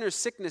sin or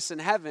sickness in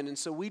heaven, and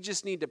so we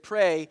just need to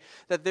pray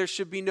that there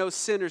should be no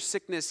sin or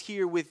sickness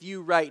here with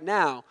you right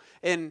now.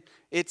 And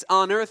it's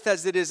on earth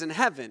as it is in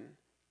heaven.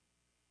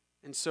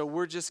 And so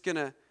we're just going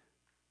to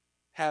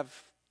have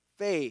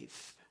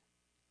faith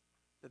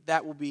that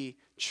that will be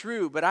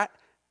true. But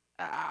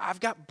I've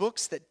got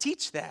books that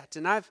teach that,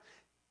 and I've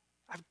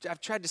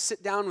tried to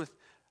sit down with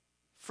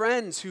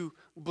friends who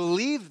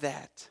believe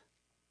that.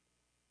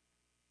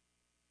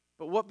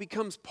 But what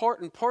becomes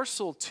part and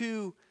parcel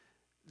to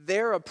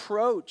their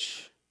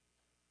approach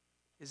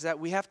is that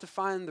we have to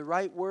find the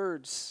right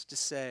words to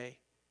say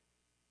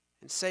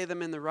and say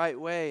them in the right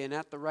way and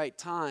at the right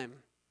time,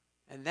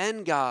 and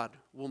then God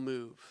will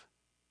move.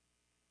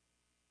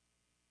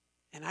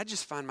 And I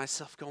just find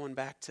myself going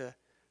back to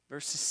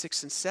verses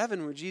 6 and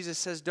 7 where Jesus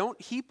says,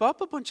 don't heap up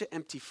a bunch of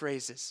empty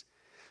phrases.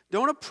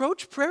 Don't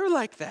approach prayer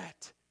like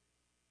that.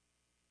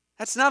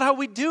 That's not how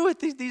we do it.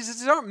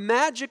 These aren't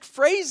magic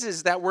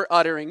phrases that we're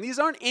uttering. These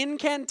aren't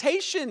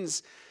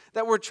incantations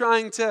that we're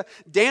trying to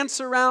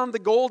dance around the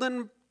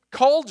golden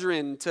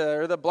cauldron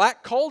or the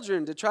black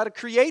cauldron to try to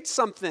create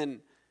something.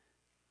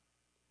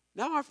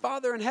 Now our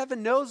Father in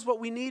heaven knows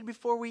what we need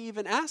before we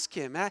even ask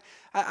Him.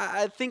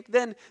 I think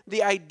then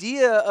the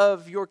idea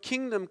of your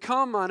kingdom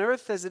come on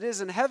earth as it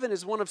is in heaven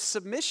is one of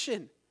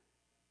submission.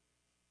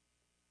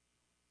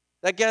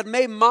 That God,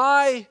 may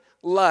my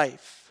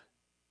life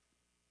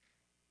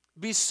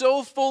be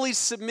so fully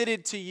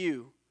submitted to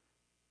you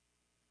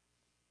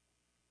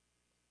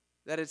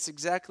that it's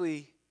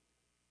exactly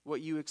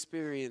what you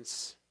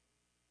experience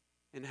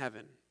in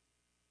heaven.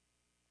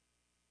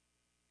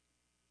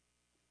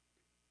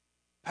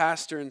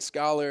 Pastor and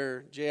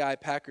scholar J.I.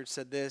 Packer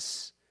said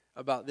this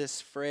about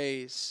this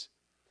phrase: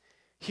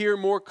 here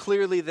more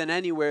clearly than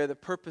anywhere, the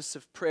purpose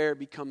of prayer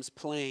becomes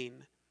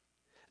plain.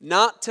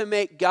 Not to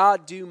make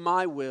God do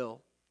my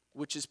will,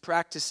 which is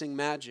practicing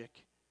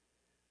magic,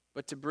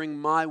 but to bring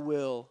my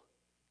will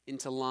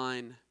into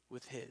line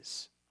with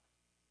His.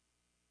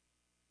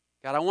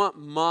 God, I want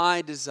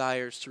my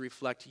desires to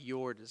reflect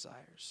your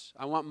desires.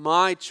 I want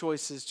my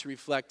choices to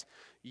reflect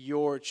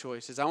your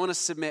choices. I want to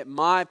submit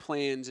my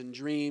plans and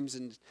dreams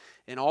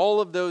and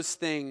all of those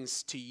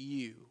things to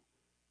you.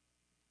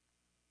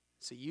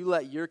 So you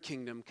let your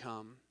kingdom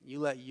come. You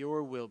let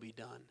your will be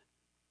done.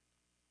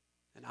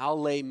 And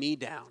I'll lay me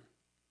down.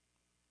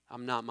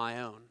 I'm not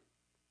my own.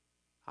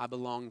 I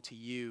belong to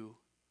you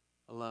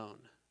alone.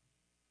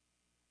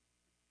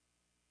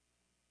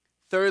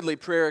 Thirdly,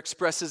 prayer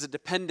expresses a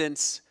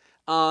dependence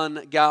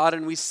on God,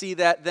 and we see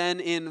that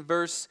then in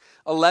verse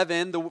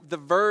 11. The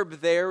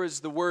verb there is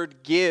the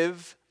word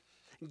give.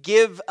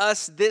 Give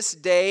us this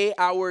day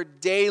our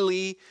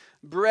daily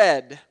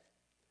bread.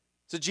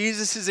 So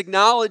Jesus is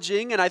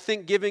acknowledging, and I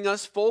think giving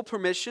us full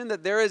permission,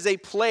 that there is a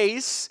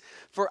place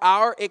for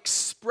our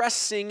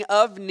expressing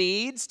of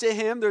needs to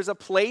Him. There's a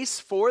place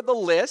for the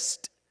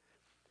list.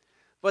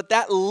 But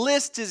that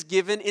list is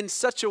given in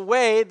such a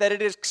way that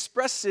it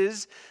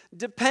expresses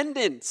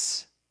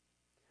dependence.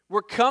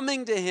 We're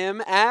coming to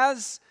Him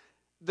as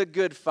the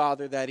good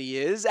Father that He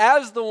is,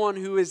 as the one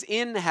who is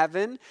in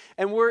heaven,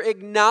 and we're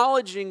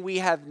acknowledging we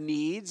have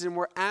needs, and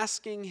we're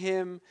asking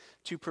Him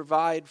to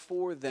provide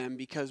for them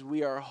because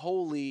we are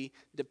wholly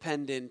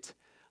dependent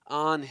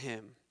on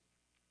Him.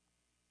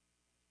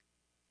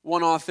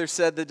 One author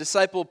said the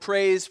disciple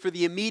prays for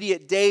the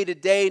immediate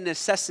day-to-day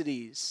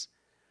necessities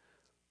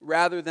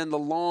rather than the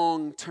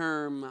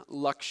long-term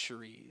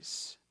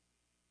luxuries.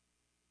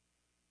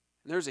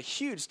 And there's a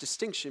huge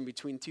distinction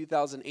between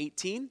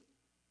 2018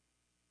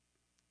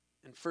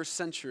 and first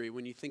century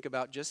when you think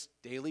about just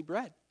daily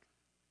bread.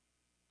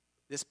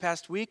 This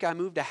past week, I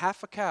moved a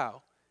half a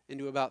cow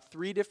into about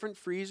 3 different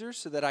freezers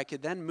so that I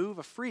could then move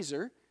a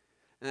freezer,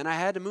 and then I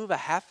had to move a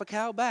half a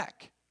cow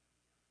back.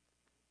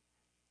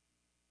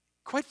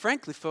 Quite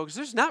frankly, folks,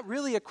 there's not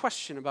really a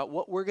question about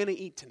what we're going to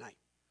eat tonight.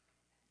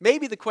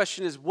 Maybe the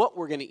question is what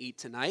we're going to eat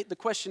tonight. The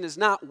question is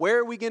not where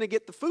are we going to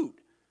get the food.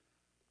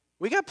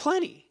 We got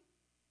plenty.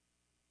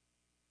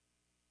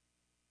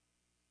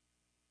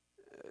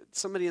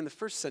 Somebody in the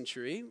first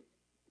century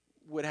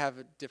would have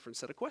a different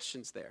set of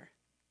questions there.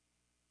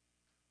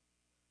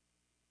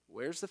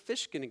 Where's the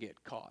fish going to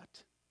get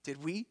caught?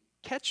 Did we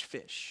catch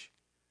fish?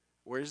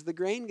 Where's the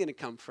grain going to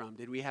come from?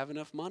 Did we have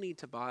enough money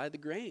to buy the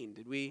grain?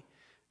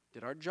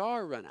 Did our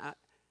jar run out?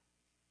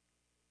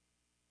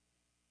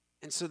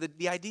 And so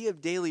the idea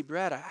of daily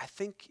bread, I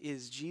think,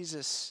 is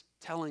Jesus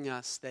telling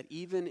us that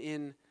even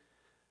in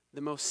the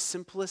most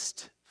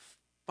simplistic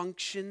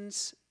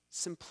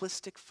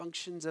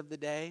functions of the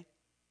day,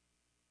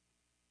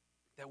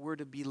 that we're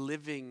to be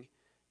living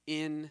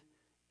in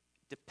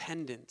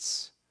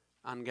dependence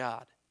on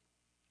God.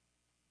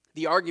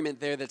 The argument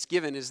there that's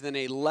given is then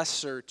a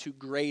lesser to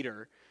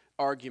greater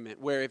argument,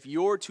 where if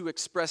you're to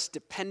express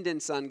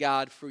dependence on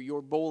God for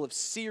your bowl of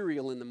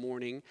cereal in the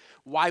morning,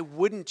 why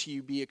wouldn't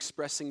you be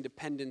expressing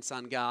dependence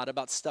on God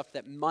about stuff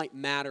that might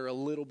matter a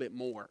little bit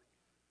more?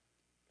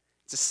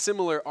 It's a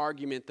similar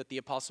argument that the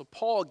Apostle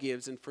Paul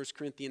gives in 1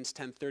 Corinthians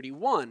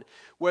 10:31.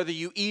 Whether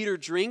you eat or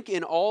drink,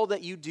 in all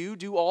that you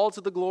do all to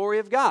the glory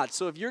of God.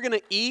 So if you're going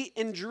to eat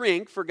and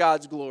drink for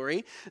God's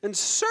glory, then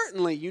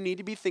certainly you need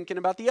to be thinking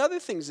about the other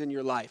things in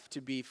your life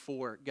to be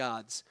for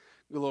God's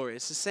glory.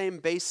 It's the same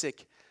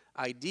basic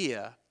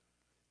idea,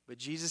 but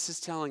Jesus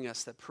is telling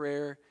us that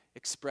prayer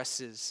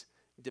expresses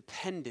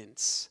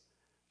dependence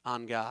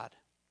on God.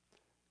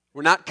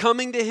 We're not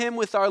coming to Him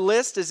with our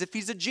list as if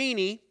He's a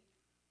genie.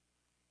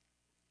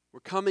 We're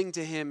coming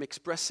to Him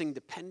expressing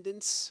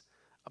dependence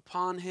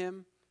upon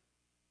Him.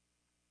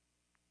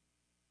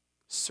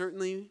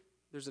 Certainly,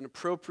 there's an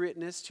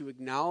appropriateness to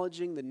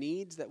acknowledging the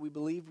needs that we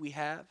believe we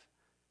have,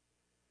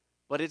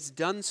 but it's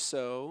done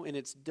so, and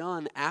it's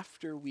done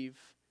after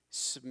we've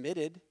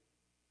submitted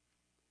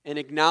and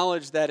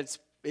acknowledged that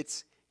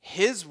it's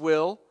His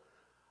will,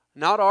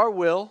 not our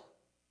will,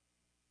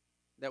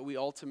 that we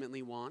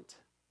ultimately want.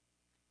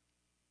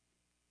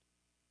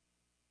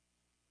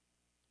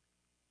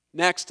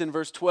 Next, in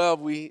verse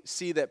 12, we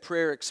see that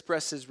prayer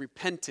expresses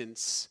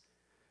repentance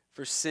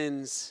for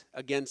sins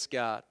against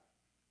God.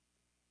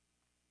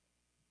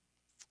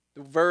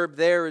 The verb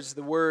there is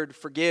the word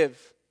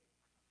forgive.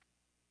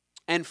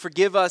 And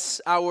forgive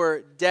us our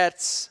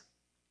debts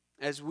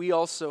as we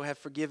also have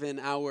forgiven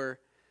our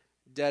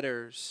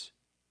debtors.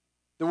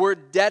 The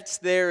word debts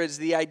there is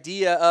the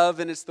idea of,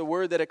 and it's the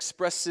word that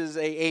expresses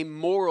a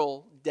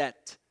moral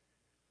debt.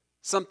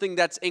 Something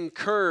that's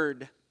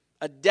incurred.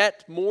 A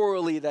debt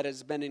morally that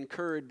has been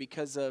incurred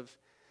because of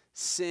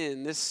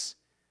sin. This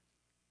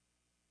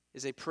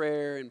is a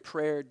prayer, and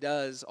prayer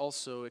does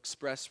also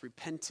express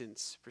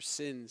repentance for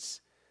sins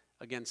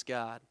against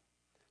God.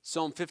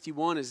 Psalm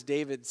 51 is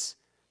David's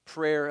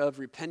prayer of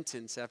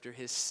repentance after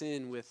his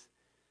sin with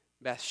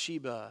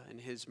Bathsheba and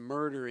his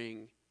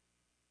murdering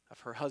of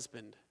her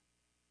husband.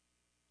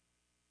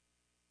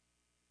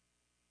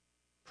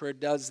 Prayer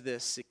does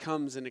this. It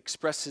comes and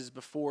expresses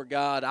before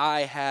God,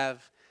 I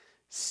have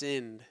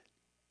sinned.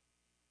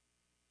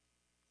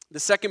 The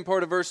second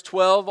part of verse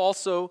 12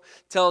 also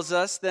tells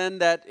us then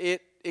that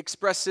it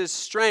expresses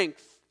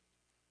strength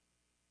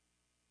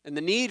and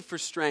the need for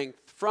strength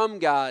from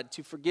God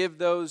to forgive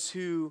those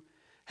who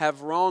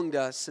have wronged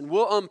us. And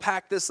we'll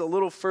unpack this a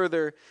little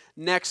further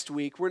next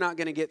week. We're not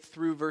going to get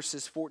through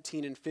verses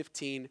 14 and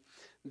 15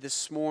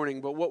 this morning,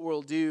 but what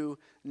we'll do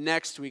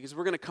next week is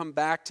we're going to come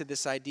back to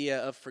this idea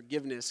of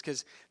forgiveness,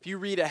 because if you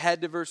read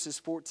ahead to verses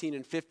 14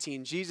 and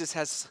 15, Jesus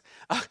has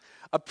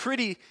a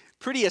pretty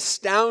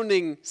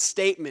astounding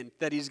statement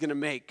that He's going to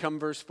make come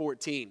verse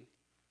 14.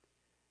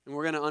 And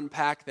we're going to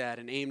unpack that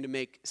and aim to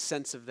make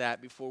sense of that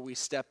before we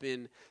step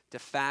in to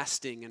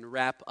fasting and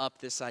wrap up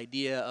this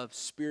idea of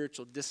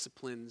spiritual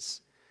disciplines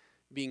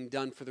being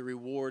done for the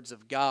rewards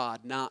of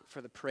God, not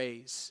for the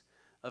praise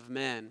of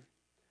men.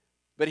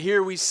 But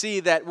here we see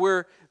that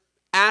we're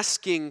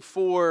asking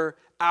for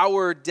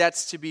our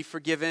debts to be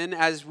forgiven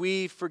as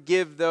we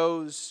forgive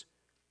those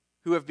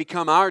who have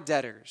become our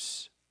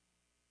debtors,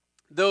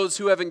 those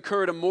who have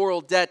incurred a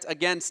moral debt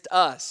against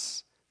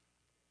us.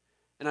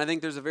 And I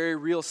think there's a very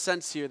real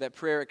sense here that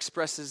prayer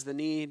expresses the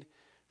need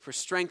for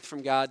strength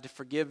from God to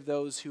forgive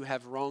those who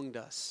have wronged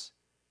us.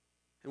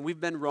 And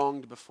we've been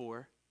wronged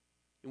before,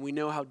 and we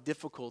know how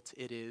difficult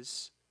it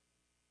is.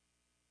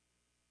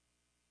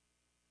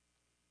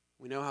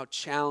 We know how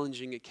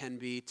challenging it can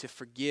be to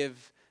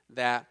forgive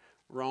that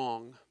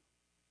wrong.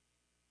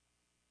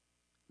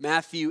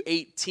 Matthew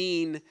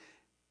 18,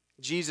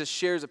 Jesus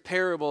shares a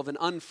parable of an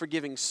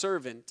unforgiving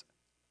servant.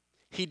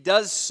 He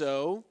does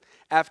so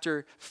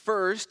after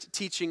first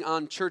teaching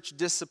on church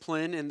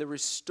discipline and the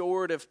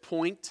restorative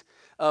point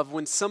of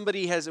when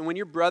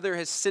your brother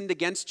has sinned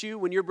against you,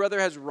 when your brother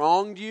has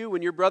wronged you,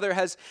 when your brother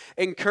has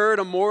incurred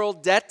a moral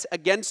debt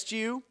against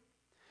you,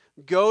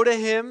 Go to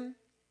him,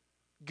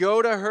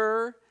 go to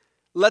her,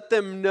 let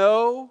them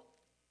know,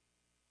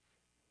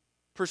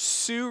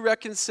 pursue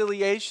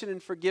reconciliation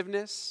and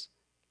forgiveness.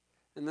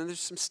 And then there's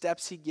some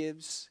steps he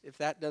gives if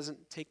that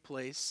doesn't take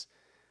place.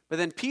 But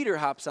then Peter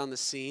hops on the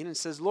scene and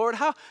says, Lord,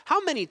 how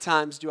many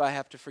times do I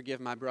have to forgive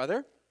my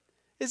brother?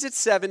 Is it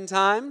 7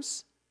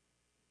 times?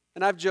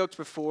 And I've joked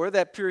before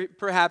that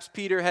perhaps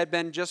Peter had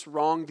been just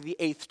wronged the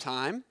 8th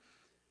time,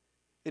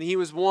 and he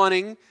was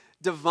wanting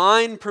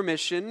divine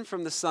permission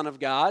from the Son of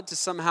God to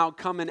somehow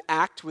come and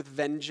act with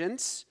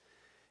vengeance.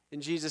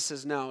 And Jesus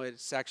says, no,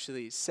 it's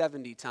actually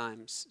 70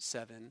 times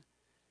 7.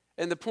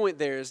 And the point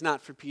there is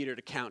not for Peter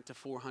to count to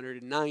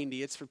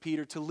 490, it's for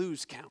Peter to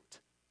lose count.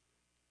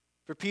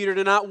 For Peter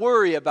to not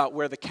worry about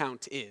where the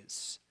count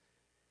is.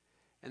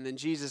 And then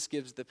Jesus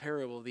gives the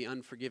parable of the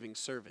unforgiving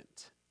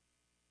servant.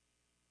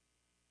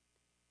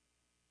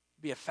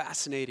 It'd be a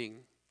fascinating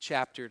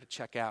chapter to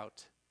check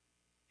out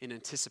in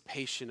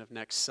anticipation of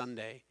next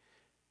Sunday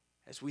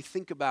as we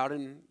think about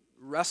and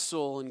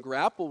wrestle and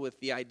grapple with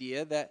the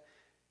idea that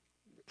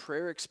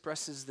prayer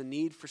expresses the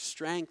need for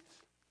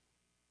strength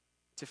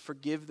to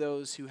forgive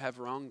those who have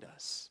wronged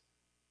us.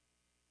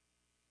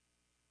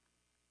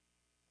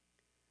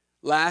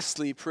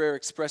 Lastly, prayer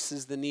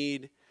expresses the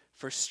need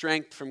for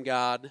strength from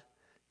God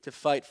to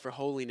fight for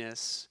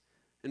holiness.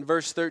 In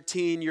verse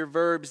 13, your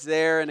verbs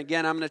there, and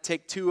again, I'm going to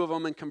take 2 of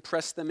them and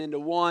compress them into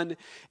one.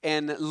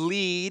 And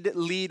lead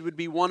would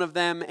be one of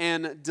them,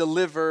 and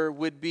deliver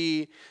would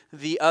be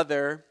the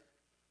other.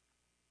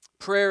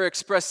 Prayer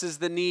expresses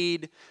the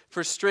need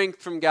for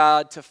strength from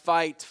God to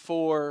fight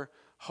for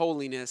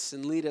holiness,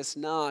 and lead us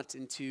not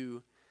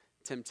into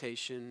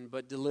temptation,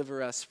 but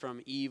deliver us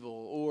from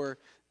evil, or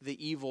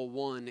the evil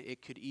one,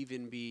 it could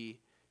even be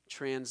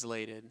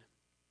translated.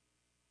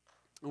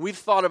 We've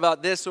thought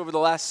about this over the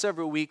last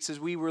several weeks as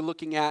we were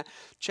looking at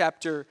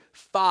chapter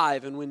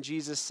 5, and when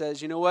Jesus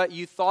says, you know what,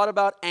 you thought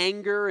about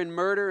anger and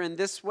murder in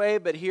this way,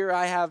 but here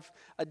I have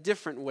a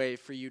different way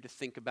for you to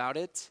think about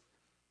it.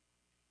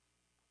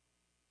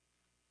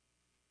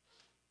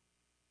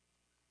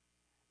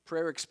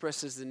 Prayer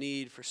expresses the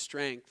need for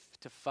strength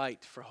to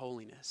fight for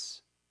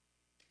holiness.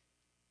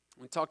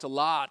 We talked a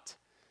lot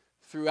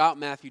throughout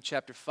Matthew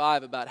chapter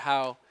 5 about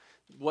how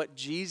what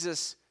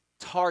Jesus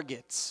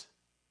targets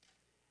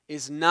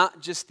is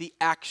not just the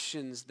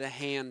actions the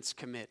hands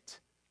commit,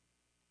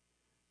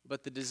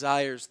 but the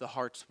desires the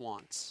heart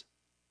wants.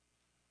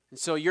 And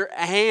so your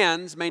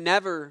hands may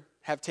never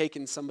have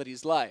taken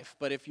somebody's life,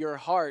 but if your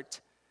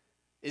heart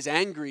is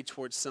angry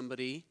towards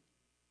somebody,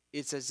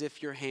 it's as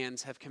if your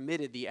hands have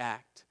committed the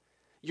act.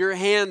 Your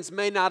hands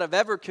may not have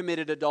ever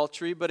committed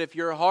adultery, but if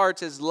your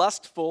heart is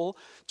lustful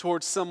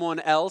towards someone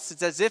else,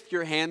 it's as if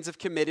your hands have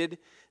committed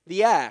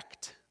the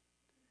act.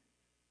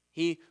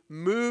 He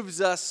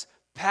moves us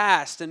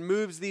past and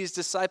moves these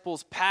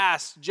disciples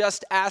past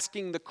just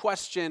asking the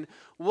question,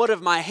 what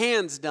have my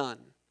hands done?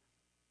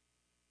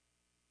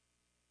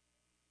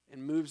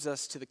 And moves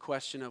us to the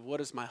question of, what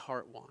does my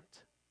heart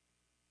want?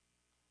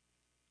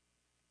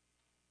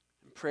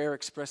 And prayer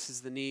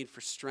expresses the need for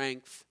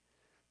strength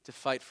to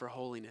fight for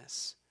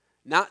holiness.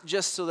 Not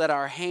just so that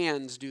our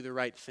hands do the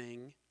right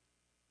thing,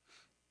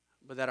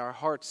 but that our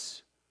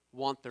hearts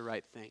want the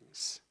right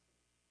things.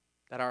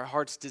 That our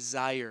hearts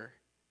desire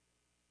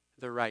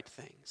the right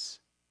things.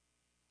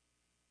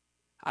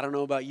 I don't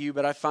know about you,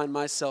 but I find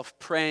myself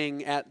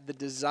praying at the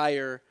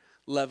desire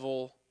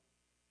level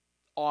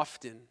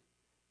often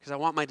because I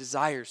want my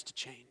desires to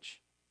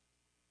change.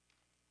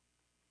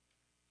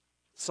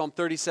 Psalm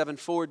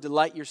 37:4,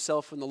 delight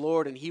yourself in the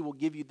Lord and He will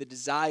give you the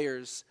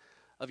desires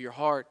of your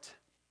heart.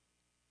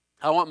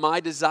 I want my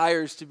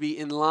desires to be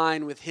in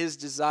line with His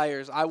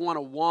desires. I want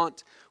to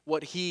want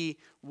what He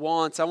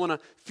wants. I want to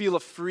feel a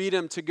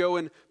freedom to go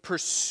and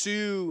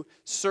pursue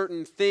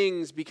certain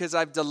things because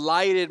I've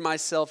delighted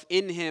myself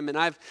in Him and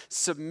I've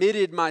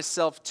submitted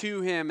myself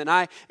to Him and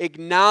I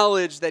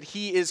acknowledge that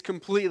He is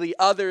completely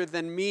other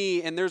than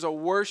me and there's a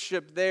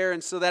worship there.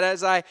 And so that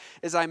as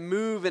I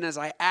move and as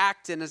I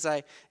act and as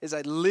I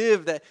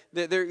live, that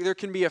there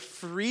can be a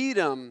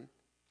freedom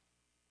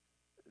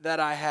that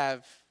I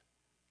have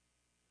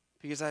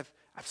because I've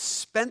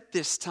spent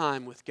this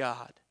time with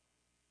God.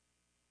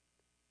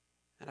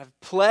 And I've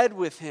pled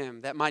with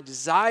Him that my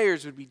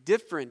desires would be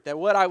different, that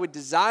what I would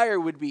desire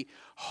would be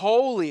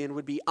holy and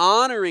would be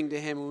honoring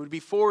to Him and would be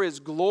for His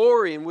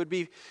glory and would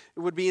be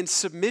in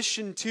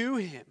submission to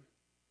Him.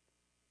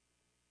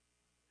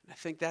 And I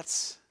think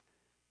that's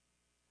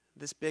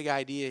this big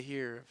idea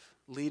here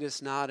of lead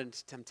us not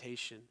into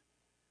temptation,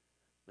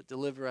 but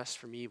deliver us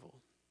from evil.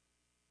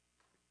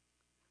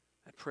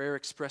 That prayer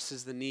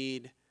expresses the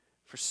need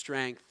for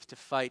strength to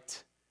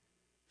fight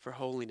for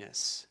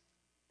holiness.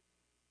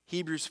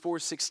 Hebrews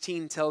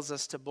 4:16 tells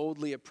us to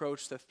boldly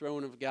approach the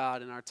throne of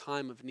God in our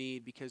time of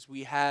need because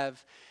we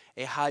have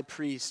a high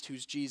priest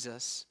who's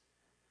Jesus,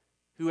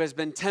 who has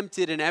been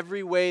tempted in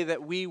every way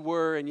that we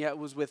were and yet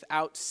was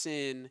without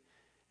sin.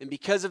 And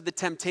because of the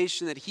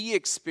temptation that He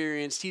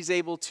experienced, He's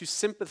able to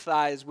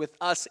sympathize with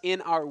us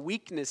in our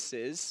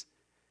weaknesses.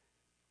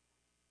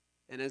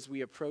 And as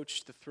we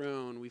approach the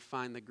throne, we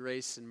find the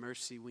grace and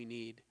mercy we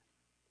need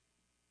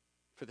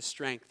for the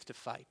strength to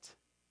fight.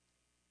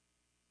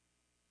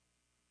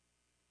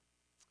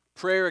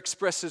 Prayer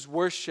expresses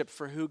worship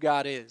for who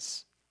God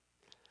is.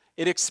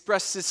 It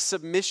expresses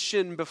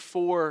submission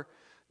before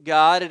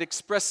God. It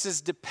expresses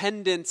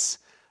dependence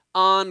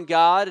on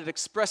God. It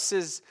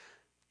expresses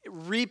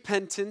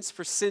repentance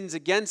for sins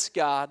against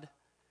God.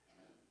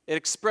 It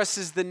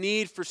expresses the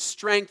need for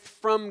strength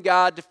from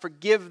God to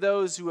forgive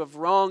those who have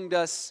wronged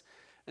us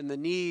and the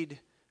need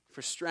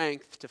for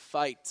strength to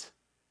fight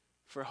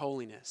for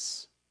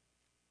holiness.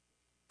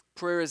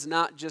 Prayer is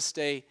not just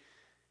a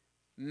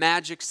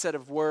magic set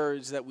of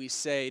words that we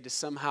say to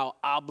somehow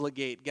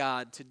obligate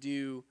God to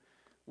do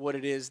what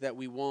it is that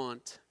we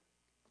want.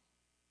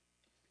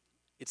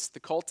 It's the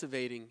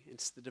cultivating,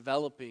 it's the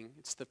developing,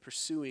 it's the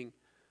pursuing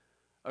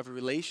of a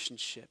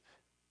relationship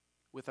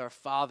with our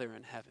Father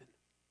in heaven.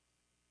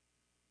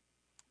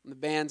 And the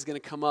band's going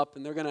to come up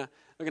and they're going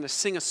to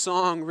sing a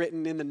song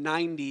written in the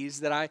 90s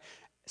that I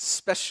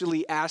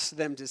especially asked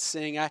them to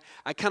sing.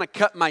 I kind of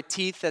cut my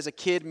teeth as a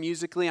kid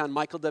musically on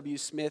Michael W.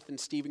 Smith and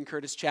Stephen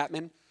Curtis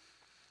Chapman.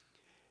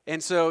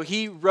 And so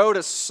he wrote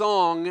a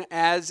song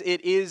as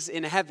it is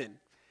in heaven,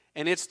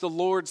 and it's the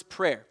Lord's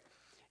Prayer.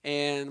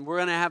 And we're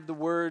going to have the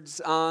words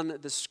on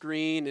the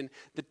screen, and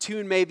the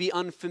tune may be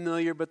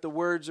unfamiliar, but the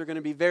words are going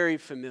to be very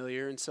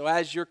familiar. And so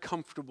as you're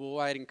comfortable,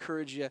 I'd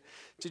encourage you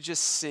to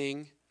just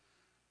sing.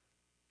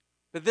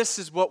 But this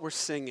is what we're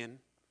singing.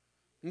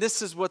 And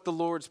this is what the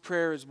Lord's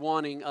Prayer is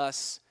wanting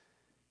us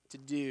to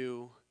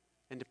do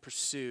and to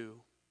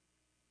pursue.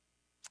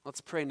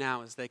 Let's pray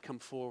now as they come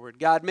forward.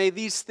 God, may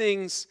these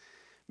things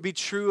be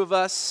true of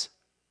us,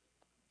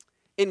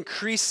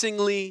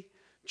 increasingly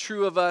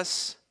true of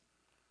us.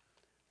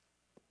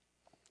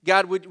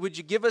 God, would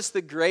you give us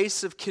the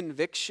grace of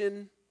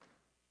conviction?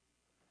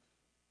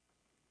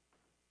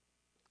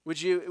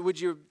 Would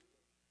you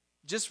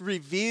just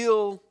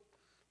reveal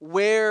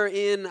where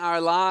in our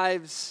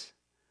lives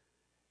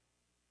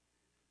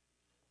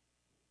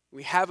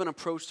we haven't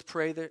approached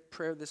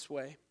prayer this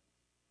way?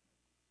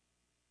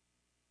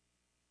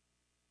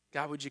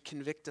 God, would you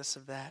convict us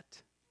of that?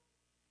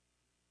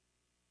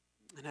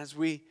 And as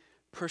we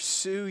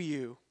pursue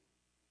you,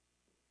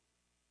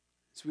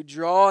 as we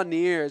draw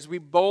near, as we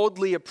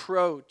boldly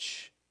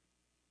approach,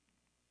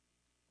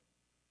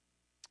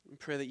 we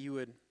pray that you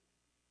would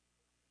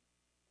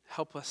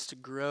help us to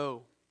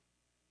grow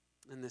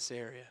in this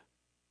area.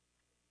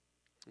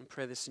 We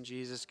pray this in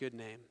Jesus' good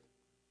name.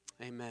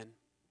 Amen.